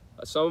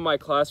 Some of my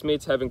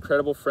classmates have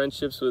incredible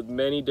friendships with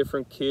many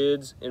different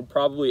kids in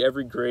probably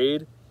every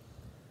grade.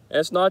 And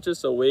it's not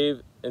just a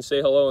wave and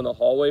say hello in the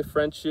hallway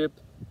friendship.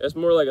 It's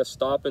more like a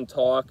stop and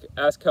talk,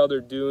 ask how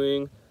they're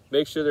doing,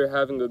 make sure they're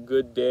having a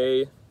good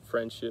day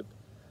friendship.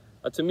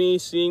 To me,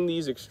 seeing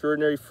these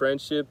extraordinary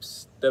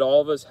friendships that all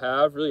of us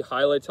have really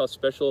highlights how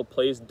special a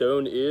place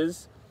Doane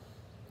is,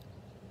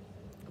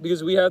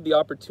 because we have the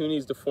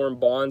opportunities to form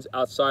bonds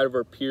outside of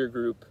our peer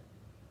group.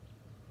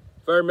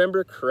 If I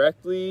remember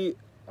correctly,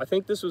 I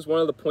think this was one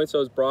of the points that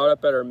was brought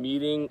up at our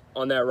meeting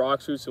on that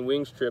Rocks, Roots, and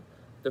Wings trip,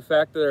 the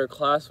fact that our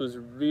class was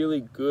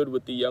really good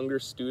with the younger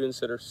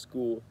students at our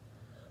school.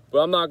 But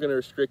I'm not going to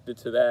restrict it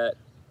to that.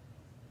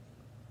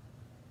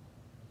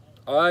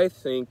 I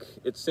think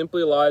it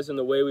simply lies in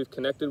the way we've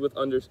connected with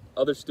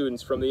other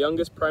students, from the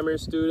youngest primary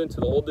student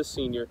to the oldest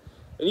senior,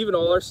 and even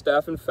all our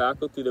staff and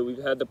faculty that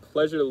we've had the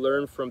pleasure to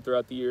learn from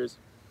throughout the years.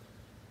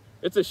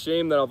 It's a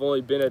shame that I've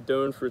only been at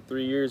Doane for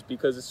 3 years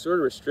because it sort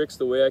of restricts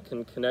the way I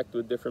can connect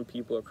with different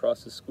people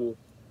across the school.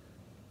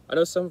 I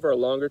know some of our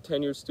longer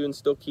tenured students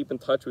still keep in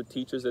touch with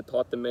teachers that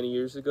taught them many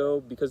years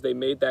ago because they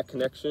made that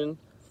connection,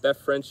 that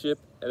friendship,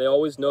 and they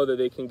always know that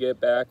they can get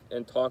back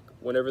and talk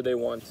whenever they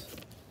want.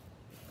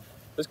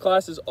 This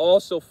class is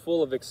also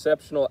full of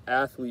exceptional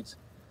athletes.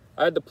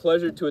 I had the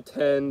pleasure to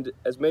attend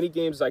as many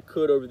games as I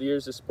could over the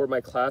years to support my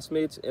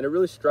classmates, and it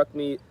really struck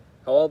me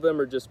how all of them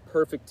are just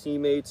perfect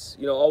teammates,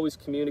 always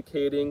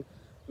communicating,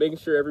 making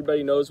sure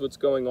everybody knows what's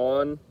going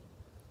on.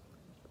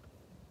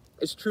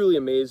 It's truly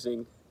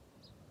amazing.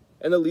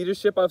 And the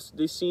leadership I've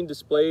seen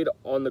displayed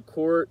on the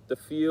court, the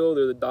field,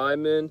 or the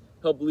diamond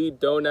helped lead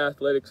Doane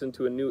Athletics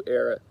into a new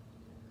era.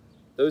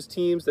 Those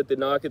teams that did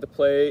not get to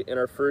play in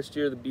our first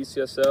year of the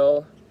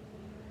BCSL,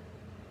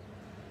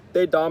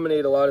 they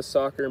dominate a lot of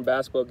soccer and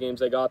basketball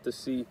games I got to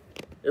see.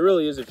 It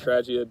really is a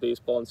tragedy that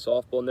baseball and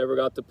softball never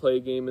got to play a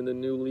game in the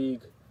new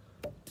league.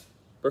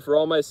 But for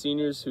all my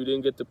seniors who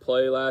didn't get to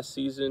play last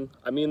season,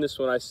 I mean this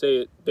when I say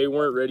it, they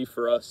weren't ready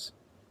for us.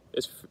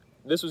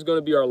 This was going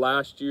to be our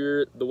last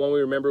year, the one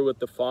we remember with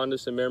the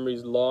fondest of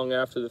memories long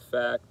after the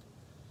fact.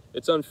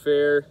 It's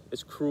unfair,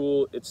 it's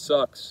cruel, it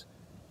sucks.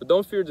 But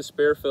don't fear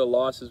despair for the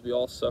losses we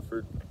all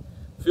suffered.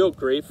 Feel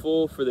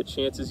grateful for the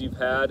chances you've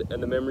had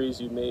and the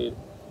memories you've made.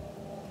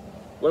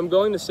 What I'm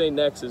going to say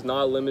next is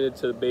not limited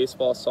to the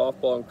baseball,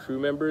 softball, and crew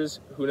members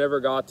who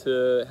never got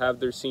to have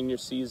their senior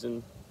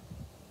season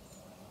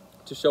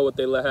to show what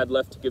they had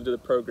left to give to the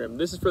program.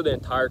 This is for the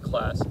entire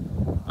class.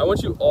 I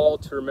want you all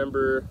to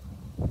remember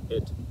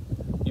it.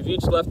 You've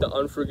each left an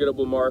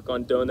unforgettable mark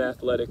on Doane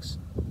Athletics.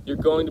 You're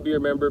going to be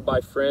remembered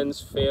by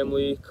friends,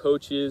 family,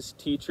 coaches,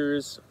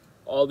 teachers,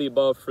 all the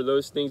above for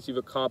those things you've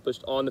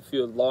accomplished on the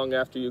field long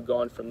after you've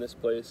gone from this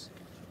place.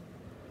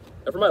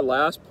 And for my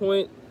last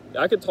point,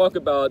 I could talk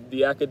about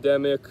the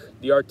academic,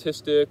 the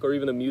artistic, or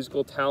even the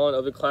musical talent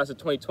of the class of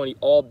 2020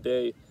 all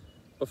day.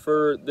 But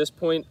for this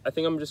point, I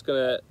think I'm just going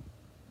to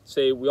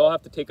say we all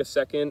have to take a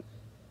second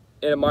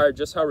and admire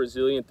just how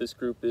resilient this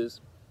group is.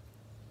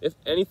 If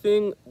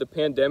anything, the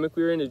pandemic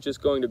we're in is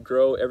just going to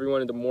grow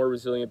everyone into more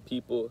resilient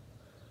people.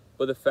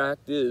 But the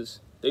fact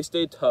is, they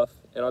stayed tough,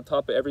 and on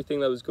top of everything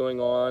that was going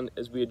on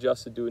as we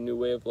adjusted to a new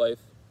way of life.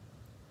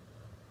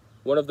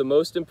 One of the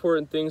most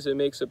important things that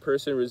makes a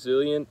person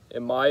resilient,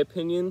 in my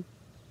opinion,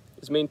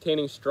 is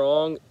maintaining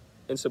strong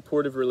and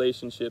supportive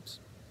relationships.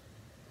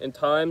 In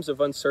times of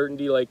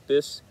uncertainty like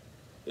this,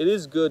 it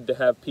is good to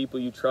have people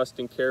you trust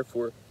and care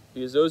for,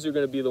 because those are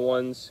going to be the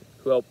ones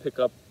who help pick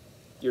up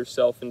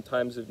yourself in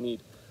times of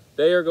need.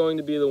 They are going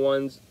to be the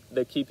ones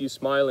that keep you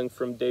smiling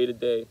from day to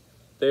day.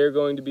 They are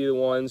going to be the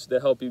ones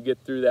that help you get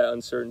through that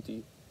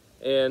uncertainty.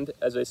 And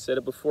as I said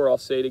it before, I'll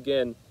say it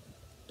again,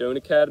 Doane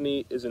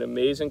Academy is an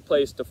amazing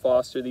place to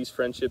foster these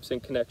friendships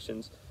and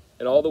connections.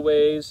 And all the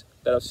ways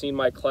that I've seen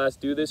my class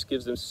do this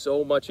gives them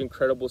so much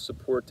incredible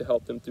support to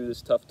help them through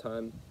this tough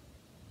time.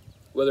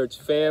 Whether it's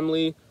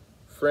family,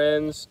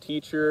 friends,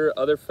 teacher,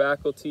 other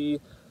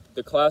faculty,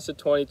 the class of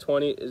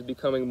 2020 is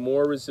becoming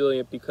more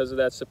resilient because of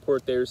that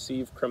support they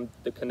receive from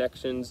the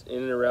connections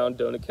in and around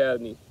Doane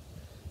Academy.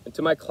 And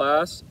to my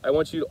class, I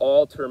want you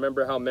all to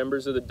remember how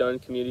members of the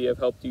Doane community have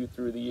helped you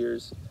through the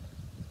years.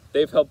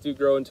 They've helped you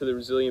grow into the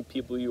resilient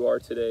people you are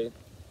today.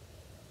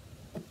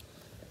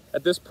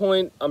 At this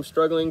point, I'm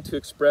struggling to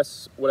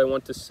express what I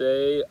want to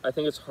say. I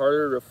think it's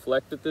harder to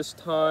reflect at this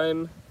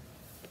time.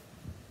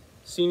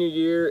 Senior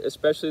year,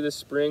 especially this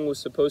spring, was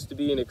supposed to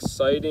be an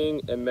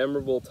exciting and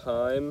memorable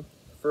time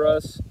for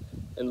us,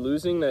 and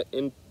losing that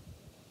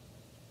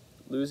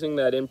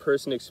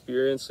in-person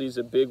experience leaves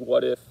a big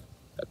what if,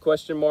 a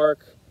question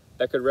mark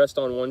that could rest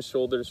on one's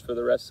shoulders for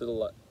the rest of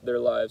their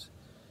lives.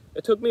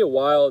 It took me a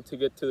while to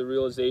get to the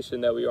realization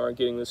that we aren't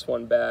getting this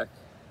one back.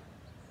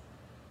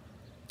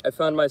 I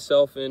found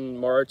myself in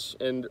March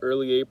and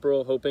early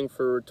April hoping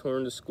for a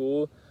return to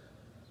school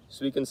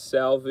so we can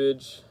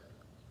salvage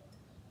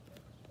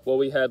what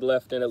we had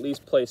left and at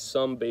least play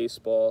some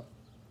baseball.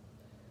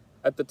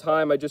 At the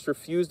time, I just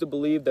refused to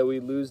believe that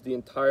we'd lose the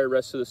entire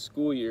rest of the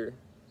school year.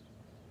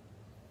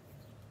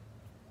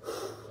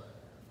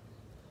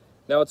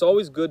 Now, it's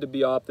always good to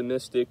be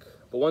optimistic,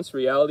 but once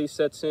reality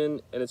sets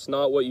in and it's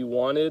not what you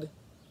wanted,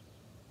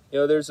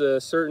 there's a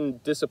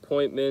certain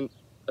disappointment,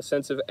 a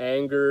sense of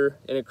anger,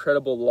 and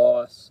incredible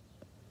loss.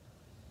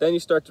 Then you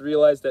start to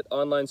realize that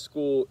online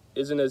school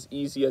isn't as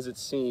easy as it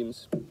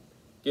seems.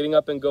 Getting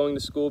up and going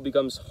to school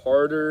becomes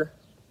harder.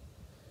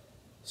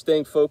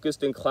 Staying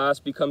focused in class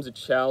becomes a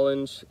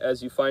challenge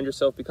as you find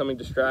yourself becoming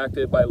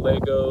distracted by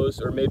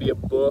Legos or maybe a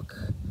book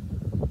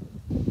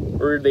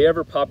or the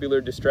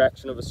ever-popular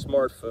distraction of a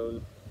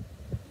smartphone.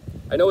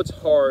 I know it's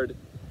hard,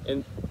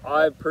 and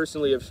I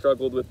personally have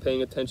struggled with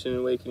paying attention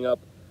and waking up,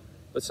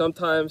 but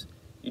sometimes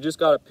you just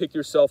gotta pick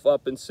yourself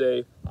up and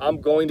say,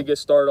 I'm going to get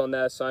started on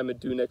that assignment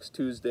due next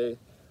Tuesday.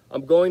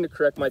 I'm going to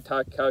correct my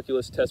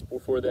calculus test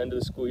before the end of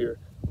the school year.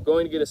 I'm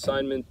going to get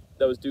assignment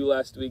that was due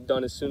last week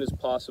done as soon as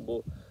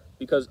possible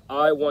because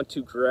I want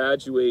to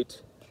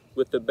graduate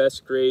with the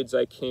best grades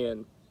I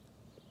can.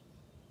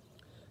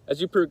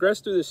 As you progress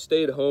through this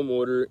stay-at-home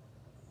order,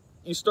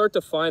 you start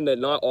to find that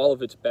not all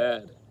of it's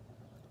bad.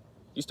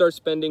 You start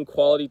spending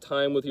quality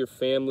time with your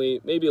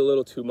family, maybe a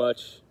little too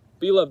much,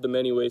 but you love them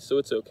anyway, so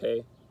it's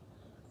okay.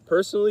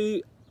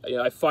 Personally,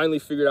 I finally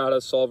figured out how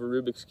to solve a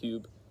Rubik's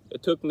Cube.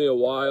 It took me a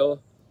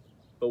while,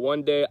 but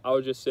one day I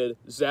was just said,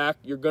 Zach,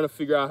 you're gonna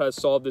figure out how to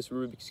solve this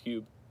Rubik's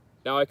Cube.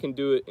 Now I can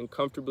do it in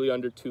comfortably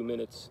under 2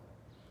 minutes.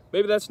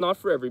 Maybe that's not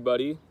for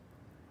everybody,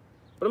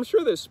 but I'm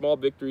sure there's small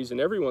victories in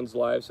everyone's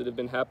lives that have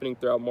been happening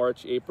throughout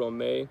March, April, and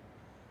May.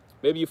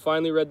 Maybe you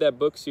finally read that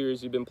book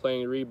series you've been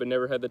planning to read but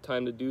never had the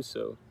time to do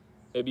so.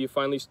 Maybe you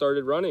finally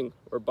started running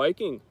or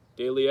biking,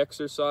 daily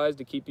exercise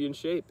to keep you in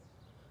shape.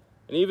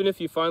 And even if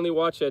you finally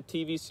watch that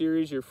TV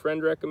series your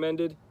friend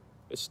recommended,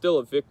 it's still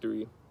a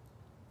victory.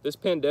 This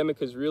pandemic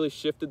has really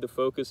shifted the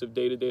focus of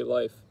day-to-day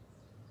life.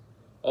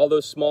 All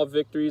those small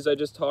victories I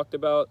just talked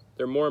about,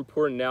 they're more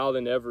important now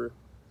than ever.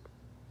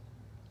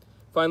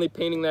 Finally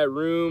painting that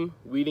room,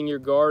 weeding your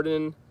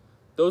garden,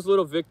 those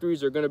little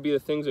victories are going to be the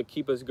things that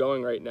keep us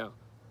going right now.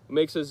 It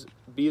makes us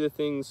be the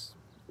things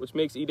which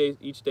makes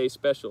each day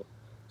special.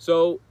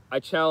 So I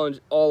challenge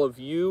all of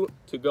you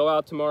to go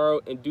out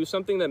tomorrow and do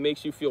something that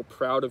makes you feel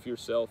proud of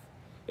yourself.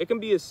 It can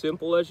be as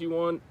simple as you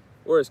want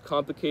or as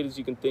complicated as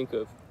you can think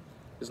of.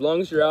 As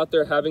long as you're out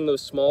there having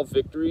those small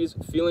victories,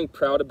 feeling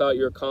proud about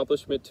your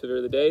accomplishment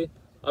for the day,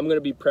 I'm going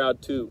to be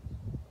proud too.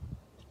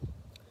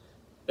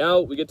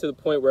 Now we get to the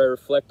point where I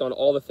reflect on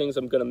all the things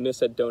I'm going to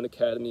miss at Doane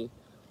Academy.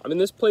 I mean,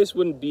 this place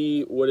wouldn't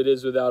be what it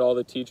is without all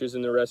the teachers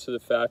and the rest of the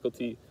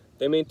faculty.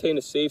 They maintain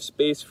a safe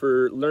space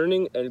for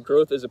learning and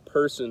growth as a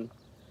person.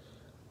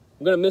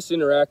 I'm going to miss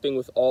interacting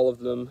with all of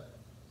them.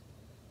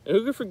 And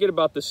who could forget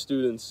about the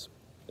students,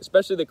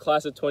 especially the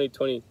class of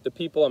 2020, the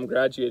people I'm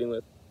graduating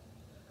with.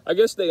 I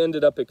guess they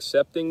ended up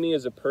accepting me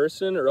as a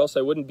person, or else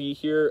I wouldn't be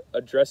here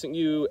addressing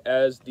you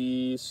as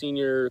the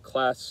senior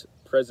class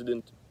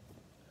president.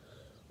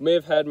 We may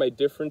have had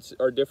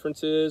our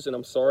differences, and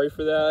I'm sorry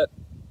for that,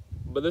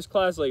 but this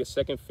class is like a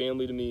second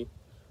family to me.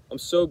 I'm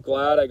so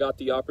glad I got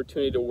the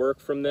opportunity to work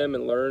from them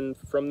and learn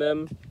from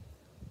them.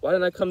 Why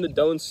didn't I come to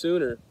Doane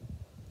sooner?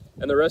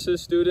 And the rest of the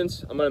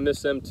students, I'm going to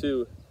miss them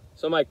too.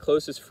 Some of my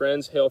closest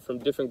friends hail from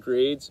different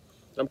grades.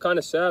 I'm kind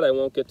of sad I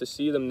won't get to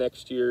see them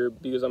next year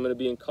because I'm going to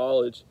be in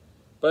college.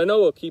 But I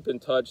know we'll keep in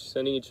touch,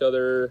 sending each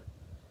other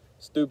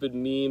stupid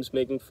memes,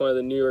 making fun of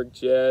the New York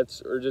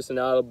Jets, or just an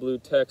out-of-blue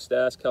text to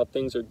ask how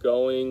things are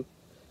going.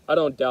 I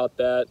don't doubt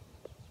that.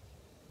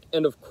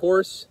 And of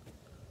course,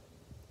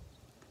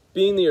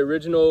 being the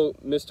original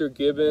Mr.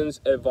 Gibbons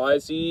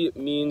advisee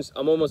means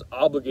I'm almost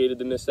obligated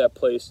to miss that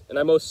place, and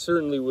I most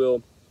certainly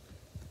will.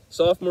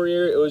 Sophomore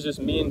year, it was just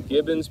me and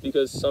Gibbons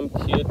because some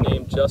kid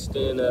named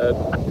Justin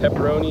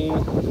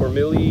Pepperoni or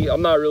Millie,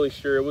 I'm not really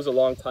sure, it was a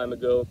long time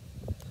ago.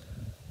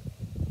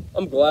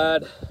 I'm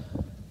glad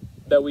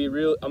that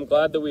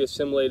we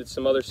assimilated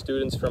some other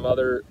students from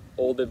other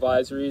old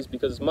advisories,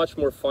 because it's much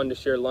more fun to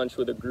share lunch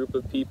with a group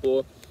of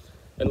people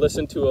and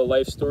listen to a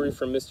life story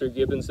from Mr.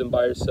 Gibbons than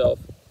by yourself.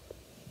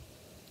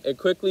 And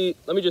quickly,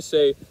 let me just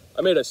say,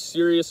 I made a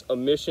serious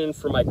omission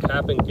for my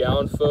cap and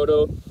gown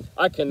photo.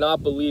 I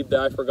cannot believe that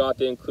I forgot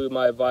to include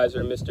my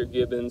advisor, Mr.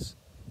 Gibbons.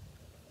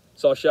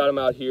 So I'll shout him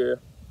out here.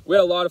 We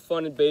had a lot of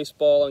fun in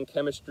baseball and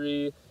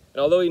chemistry, and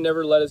although he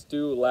never let us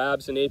do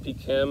labs in AP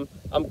Chem,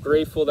 I'm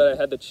grateful that I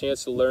had the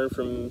chance to learn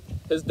from him.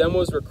 His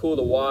demos were cool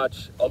to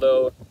watch,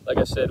 although, like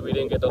I said, we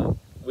didn't get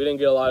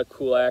a lot of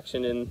cool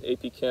action in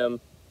AP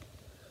Chem.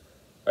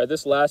 All right,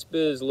 this last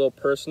bit is a little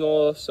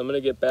personal, so I'm going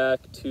to get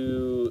back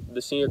to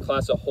the senior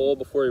class as a whole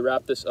before we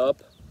wrap this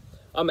up.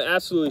 I'm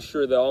absolutely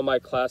sure that all my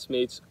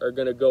classmates are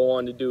going to go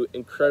on to do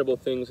incredible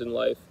things in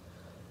life.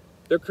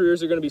 Their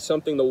careers are going to be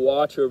something to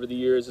watch over the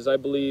years, as I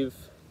believe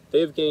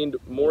they've gained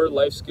more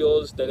life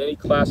skills than any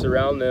class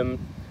around them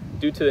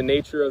due to the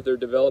nature of their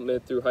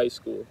development through high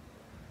school.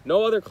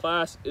 No other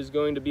class is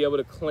going to be able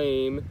to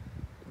claim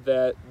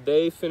that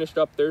they finished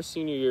up their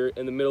senior year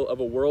in the middle of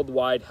a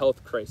worldwide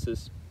health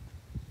crisis.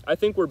 I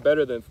think we're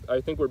better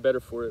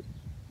for it.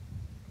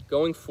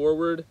 Going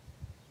forward,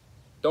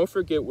 don't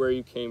forget where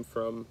you came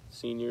from,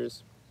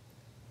 seniors.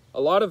 A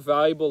lot of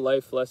valuable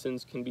life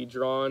lessons can be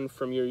drawn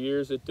from your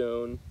years at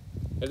Doane,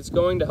 and it's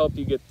going to help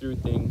you get through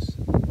things.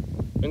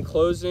 In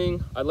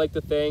closing, I'd like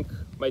to thank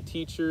my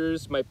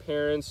teachers, my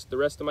parents, the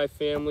rest of my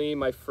family,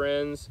 my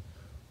friends,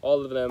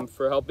 all of them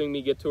for helping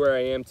me get to where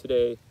I am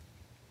today.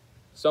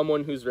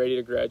 Someone who's ready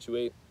to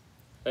graduate.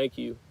 Thank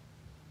you.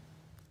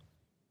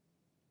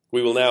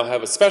 We will now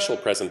have a special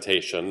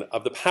presentation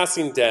of the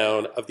passing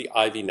down of the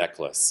Ivy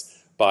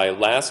Necklace by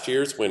last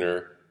year's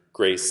winner,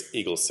 Grace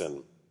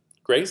Eagleson.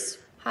 Grace?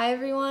 Hi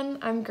everyone,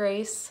 I'm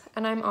Grace,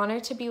 and I'm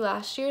honored to be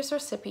last year's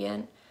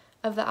recipient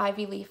of the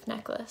Ivy Leaf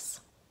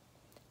Necklace.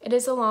 It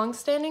is a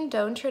long-standing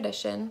Doane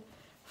tradition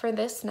for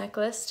this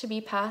necklace to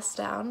be passed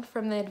down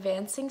from the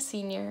advancing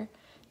senior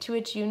to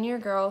a junior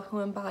girl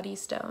who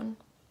embodies Doane.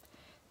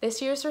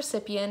 This year's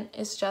recipient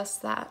is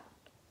just that,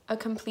 a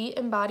complete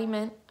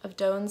embodiment of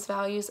Doane's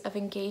values of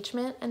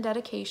engagement and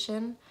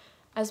dedication,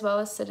 as well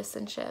as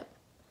citizenship.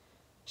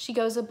 She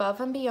goes above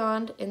and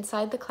beyond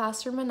inside the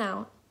classroom and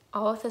out,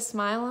 all with a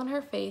smile on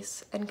her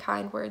face and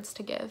kind words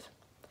to give.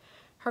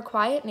 Her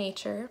quiet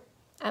nature,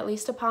 at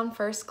least upon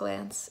first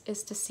glance,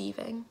 is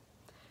deceiving.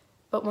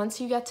 But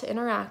once you get to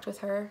interact with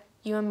her,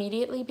 you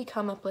immediately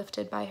become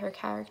uplifted by her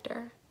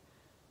character.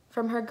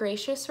 From her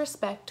gracious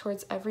respect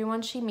towards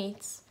everyone she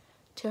meets,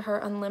 to her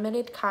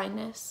unlimited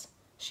kindness,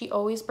 she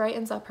always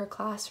brightens up her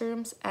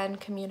classrooms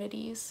and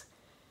communities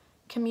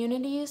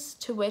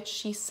to which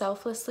she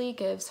selflessly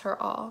gives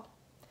her all.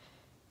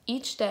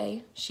 Each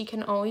day, she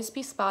can always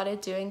be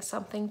spotted doing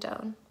something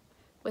Doane.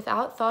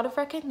 Without thought of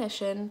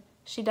recognition,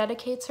 she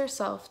dedicates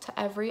herself to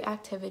every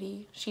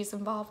activity she's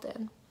involved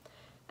in,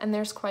 and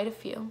there's quite a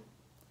few.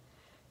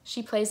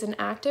 She plays an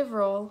active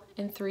role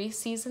in 3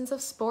 seasons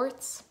of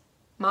sports,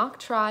 mock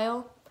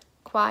trial,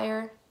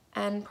 choir,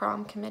 and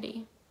prom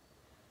committee.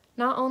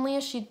 Not only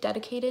is she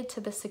dedicated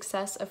to the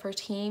success of her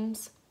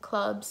teams,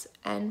 clubs,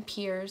 and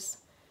peers,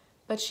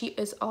 but she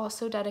is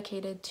also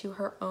dedicated to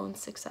her own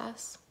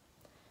success.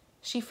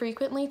 She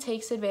frequently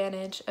takes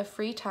advantage of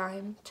free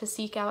time to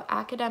seek out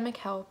academic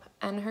help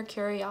and her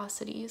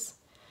curiosities,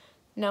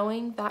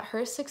 knowing that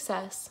her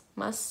success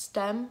must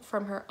stem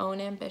from her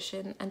own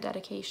ambition and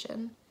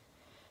dedication.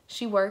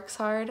 She works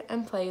hard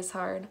and plays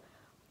hard,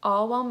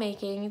 all while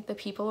making the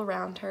people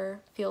around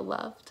her feel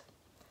loved,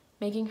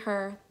 making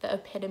her the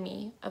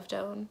epitome of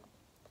Doane.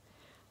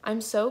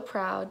 I'm so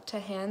proud to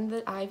hand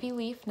the Ivy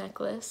Leaf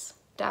Necklace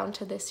down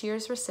to this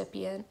year's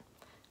recipient,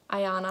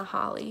 Ayana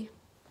Holly.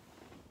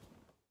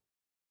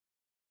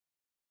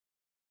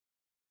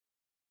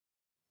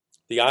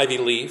 The Ivy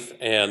Leaf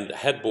and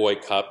Head Boy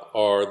Cup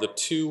are the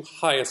 2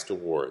 highest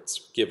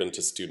awards given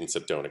to students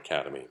at Doane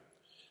Academy.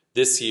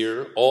 This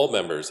year, all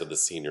members of the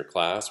senior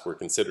class were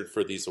considered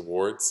for these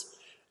awards,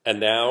 and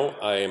now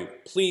I am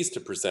pleased to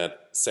present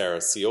Sarah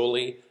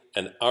Scioli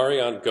and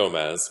Ariane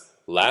Gomez,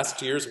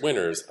 last year's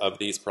winners of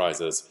these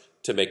prizes,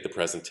 to make the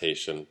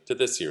presentation to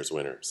this year's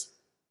winners.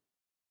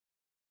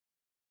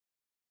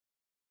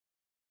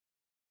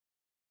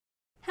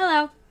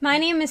 Hello, my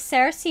name is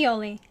Sarah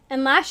Scioli,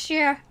 and last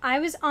year I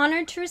was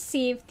honored to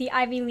receive the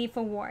Ivy Leaf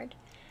Award.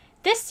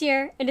 This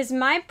year, it is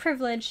my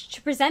privilege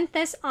to present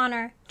this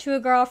honor to a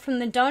girl from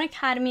the Doane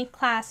Academy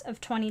class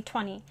of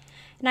 2020,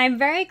 and I am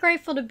very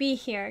grateful to be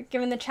here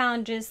given the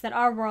challenges that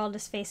our world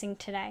is facing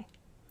today.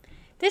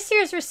 This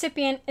year's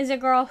recipient is a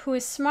girl who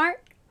is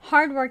smart,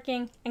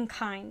 hardworking, and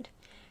kind.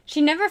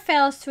 She never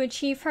fails to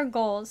achieve her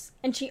goals,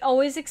 and she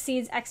always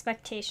exceeds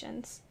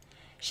expectations.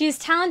 She is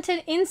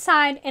talented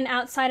inside and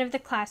outside of the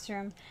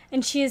classroom,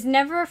 and she is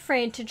never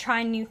afraid to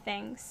try new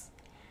things.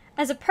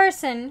 As a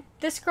person,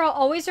 this girl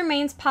always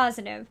remains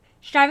positive,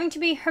 striving to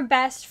be her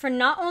best for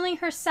not only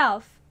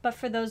herself, but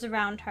for those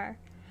around her.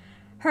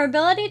 Her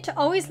ability to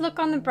always look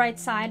on the bright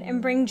side and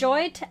bring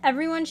joy to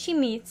everyone she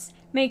meets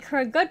make her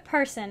a good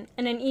person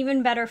and an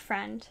even better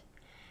friend.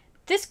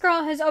 This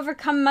girl has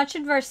overcome much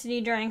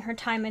adversity during her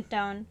time at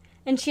Doane,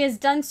 and she has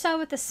done so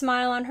with a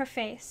smile on her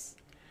face.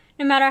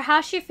 No matter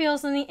how she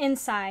feels on the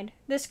inside,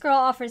 this girl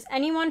offers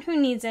anyone who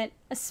needs it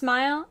a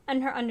smile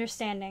and her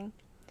understanding.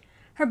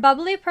 Her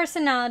bubbly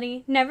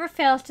personality never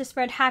fails to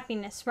spread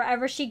happiness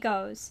wherever she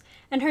goes,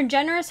 and her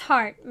generous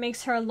heart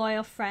makes her a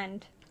loyal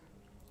friend.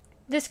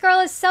 This girl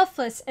is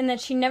selfless in that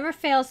she never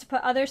fails to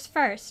put others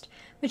first,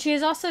 but she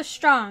is also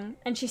strong,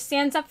 and she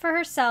stands up for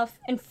herself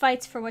and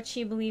fights for what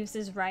she believes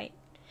is right.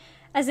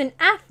 As an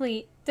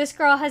athlete, this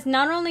girl has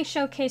not only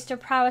showcased her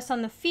prowess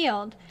on the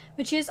field,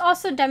 but she has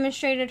also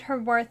demonstrated her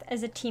worth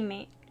as a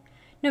teammate.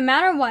 No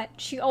matter what,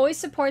 she always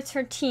supports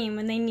her team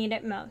when they need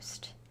it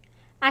most.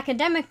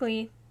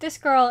 Academically, this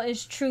girl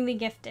is truly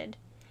gifted.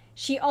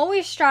 She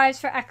always strives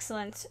for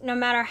excellence, no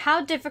matter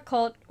how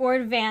difficult or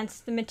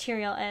advanced the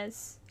material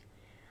is.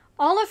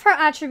 All of her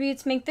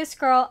attributes make this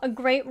girl a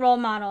great role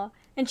model,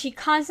 and she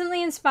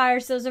constantly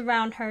inspires those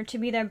around her to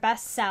be their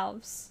best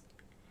selves.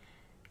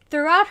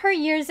 Throughout her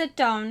years at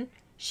Doane,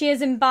 she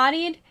has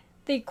embodied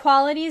the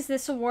qualities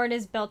this award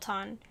is built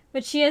on,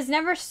 but she has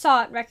never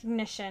sought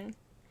recognition.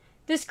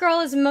 This girl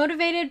is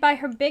motivated by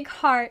her big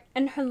heart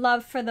and her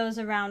love for those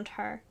around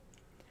her.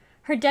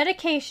 Her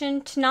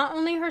dedication to not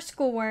only her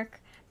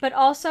schoolwork, but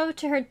also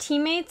to her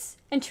teammates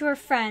and to her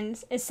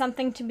friends is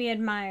something to be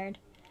admired.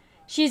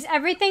 She is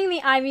everything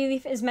the Ivy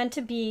Leaf is meant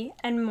to be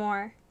and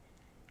more.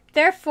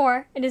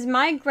 Therefore, it is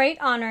my great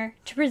honor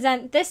to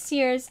present this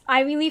year's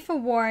Ivy Leaf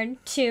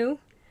Award to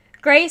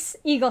Grace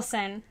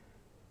Eagleson.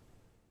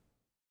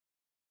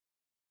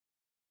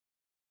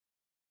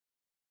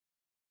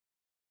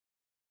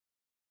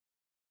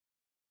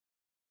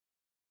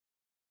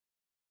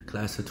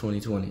 Class of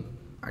 2020.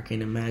 I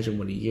can't imagine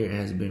what a year it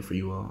has been for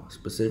you all,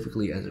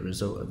 specifically as a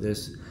result of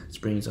this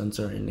spring's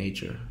uncertain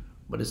nature.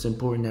 But it's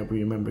important that we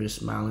remember to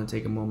smile and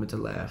take a moment to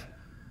laugh.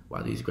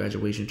 While these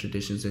graduation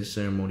traditions and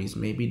ceremonies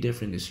may be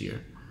different this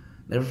year,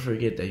 never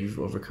forget that you've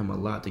overcome a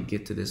lot to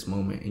get to this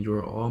moment, and you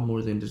are all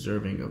more than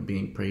deserving of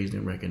being praised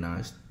and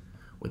recognized.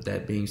 With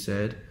that being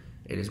said,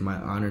 it is my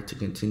honor to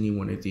continue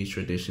one of these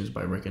traditions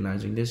by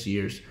recognizing this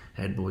year's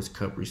Head Boys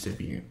Cup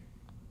recipient.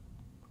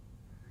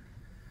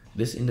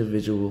 This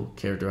individual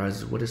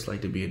characterizes what it's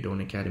like to be a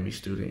Doane Academy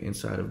student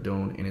inside of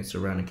Doane and its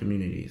surrounding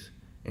communities.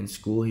 In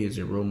school, he is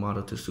a role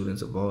model to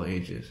students of all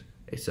ages,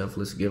 a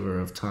selfless giver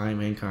of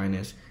time and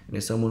kindness, and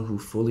is someone who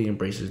fully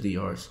embraces the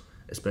arts,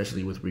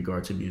 especially with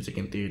regard to music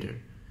and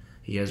theater.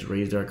 He has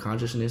raised our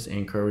consciousness and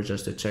encouraged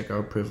us to check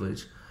our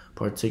privilege,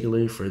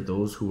 particularly for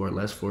those who are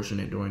less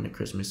fortunate during the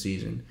Christmas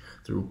season,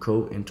 through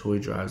coat and toy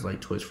drives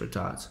like Toys for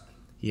Tots.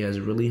 He has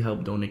really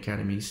helped Doane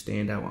Academy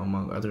stand out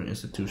among other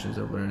institutions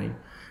of learning,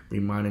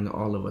 reminding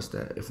all of us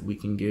that if we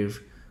can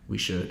give, we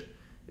should.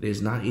 It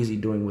is not easy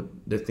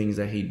doing the things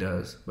that he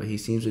does, but he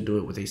seems to do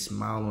it with a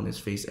smile on his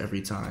face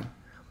every time.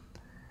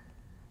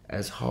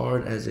 As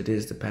hard as it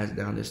is to pass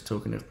down this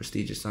token of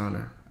prestigious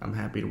honor, I'm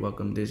happy to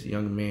welcome this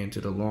young man to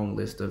the long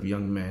list of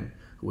young men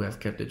who have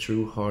kept the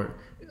true heart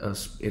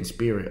and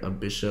spirit of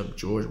Bishop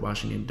George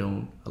Washington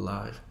Doane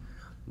alive.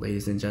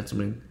 Ladies and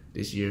gentlemen,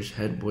 this year's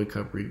Head Boy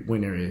Cup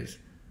winner is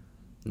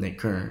Nick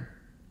Kern.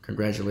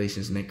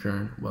 Congratulations, Nick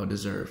Kern. Well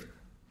deserved.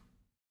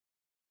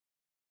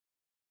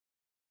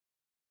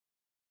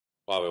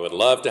 While we would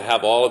love to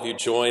have all of you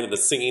join in the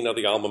singing of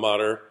the alma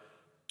mater,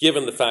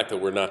 given the fact that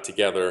we're not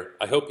together,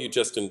 I hope you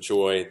just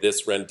enjoy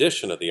this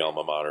rendition of the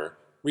alma mater,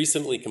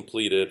 recently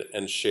completed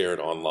and shared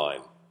online.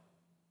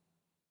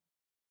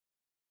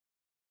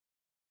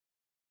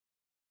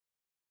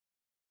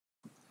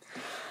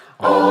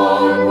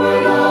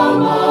 Onward,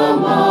 alma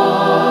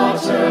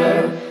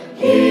mater,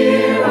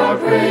 hear our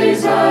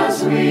praise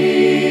as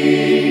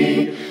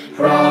we,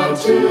 proud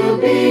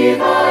to be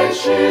thy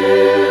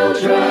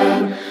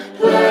children,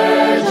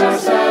 pledge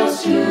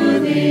ourselves to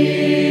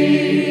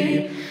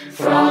thee.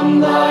 From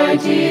thy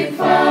deep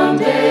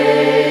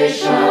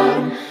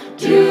foundation,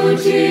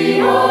 duty,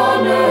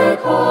 honor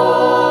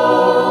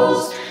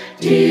calls,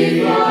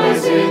 deep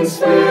lies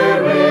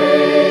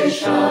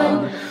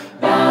inspiration,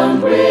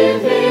 bound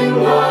within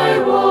thy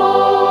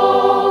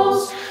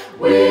walls,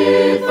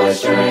 with thy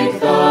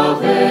strength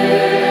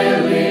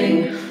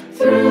availing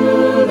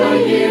through the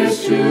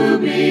years to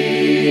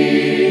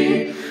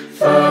be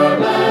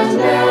firm and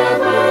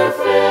never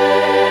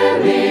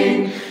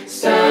failing,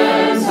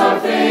 stands our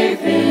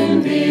faith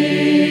in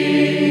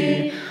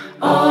thee.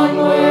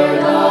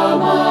 Onward,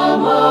 alma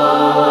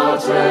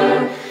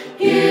mater,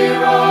 hear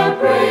our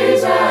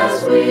praise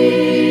as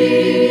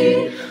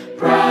we,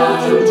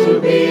 proud to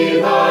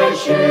be thy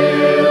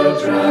children,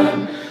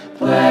 children,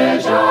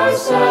 pledge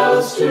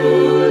ourselves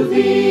to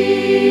thee.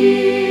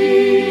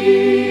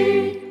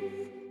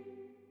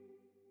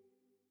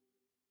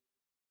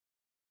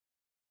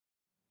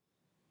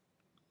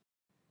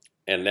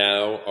 And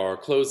now our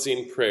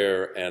closing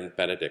prayer and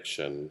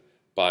benediction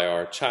by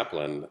our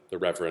chaplain, the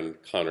Reverend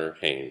Connor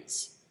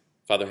Haynes.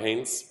 Father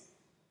Haynes.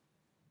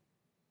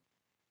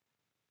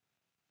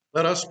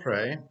 Let us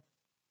pray.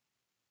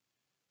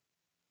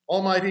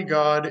 Almighty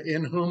God,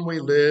 in whom we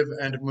live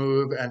and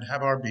move and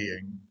have our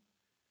being,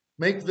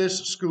 make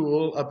this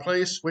school a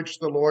place which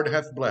the Lord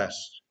hath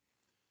blessed,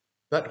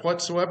 that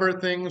whatsoever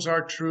things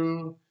are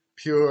true,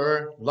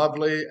 pure,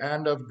 lovely,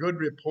 and of good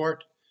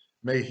report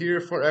may here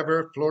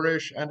forever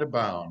flourish and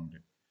abound.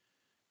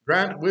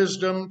 Grant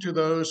wisdom to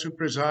those who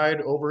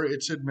preside over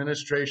its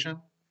administration,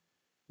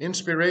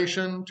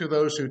 inspiration to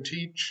those who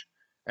teach,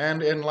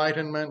 and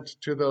enlightenment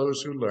to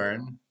those who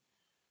learn.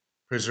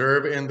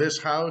 Preserve in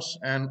this house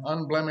an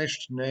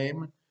unblemished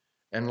name,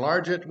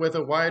 enlarge it with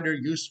a wider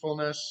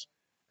usefulness,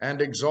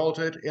 and exalt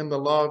it in the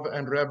love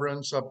and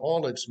reverence of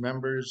all its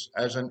members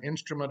as an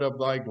instrument of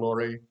thy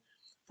glory,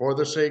 for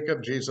the sake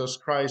of Jesus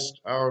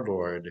Christ our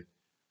Lord.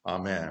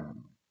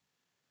 Amen.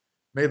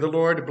 May the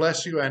Lord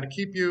bless you and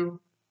keep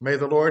you. May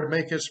the Lord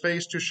make his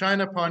face to shine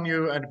upon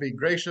you and be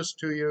gracious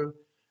to you.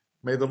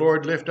 May the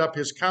Lord lift up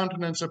his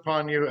countenance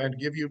upon you and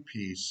give you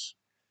peace.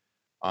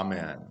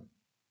 Amen.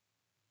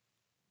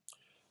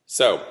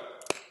 So,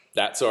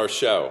 that's our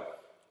show.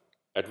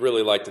 I'd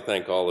really like to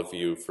thank all of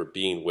you for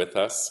being with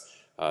us.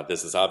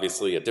 This is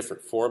obviously a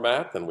different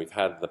format than we've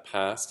had in the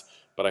past,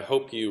 but I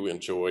hope you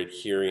enjoyed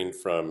hearing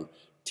from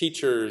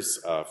teachers,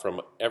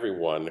 from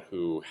everyone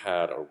who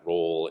had a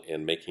role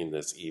in making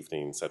this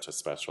evening such a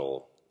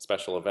special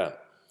event.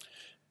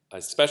 I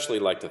especially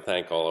like to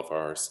thank all of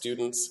our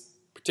students,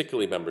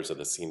 particularly members of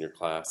the senior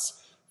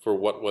class, for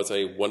what was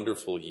a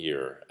wonderful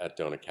year at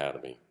Doane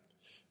Academy.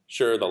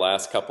 Sure, the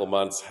last couple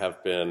months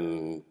have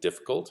been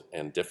difficult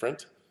and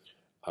different,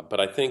 but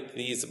I think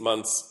these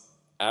months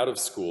out of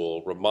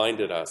school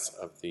reminded us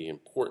of the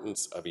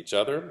importance of each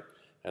other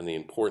and the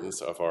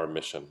importance of our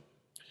mission.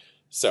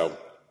 So,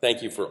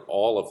 thank you for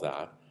all of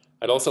that.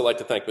 I'd also like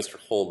to thank Mr.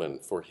 Holman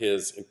for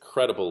his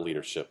incredible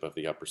leadership of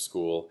the upper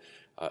school,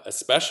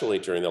 especially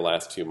during the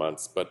last 2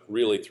 months, but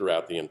really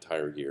throughout the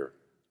entire year.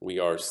 We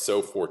are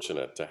so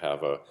fortunate to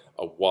have a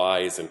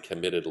wise and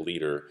committed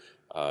leader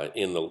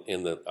in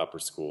the upper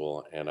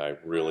school, and I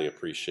really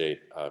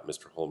appreciate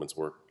Mr. Holman's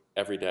work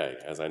every day,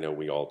 as I know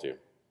we all do.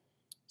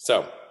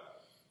 So,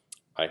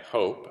 I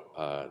hope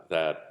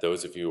that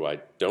those of you I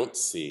don't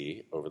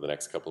see over the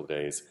next couple of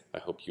days, I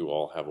hope you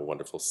all have a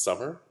wonderful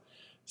summer.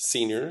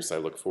 Seniors, I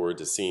look forward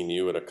to seeing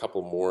you at a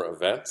couple more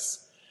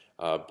events.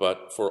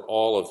 But for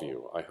all of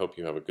you, I hope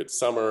you have a good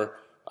summer.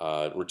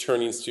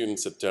 Returning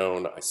students at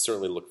Doane, I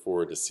certainly look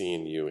forward to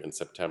seeing you in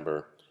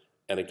September.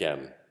 And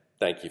again,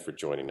 thank you for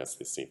joining us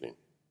this evening.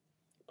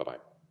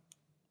 Bye-bye.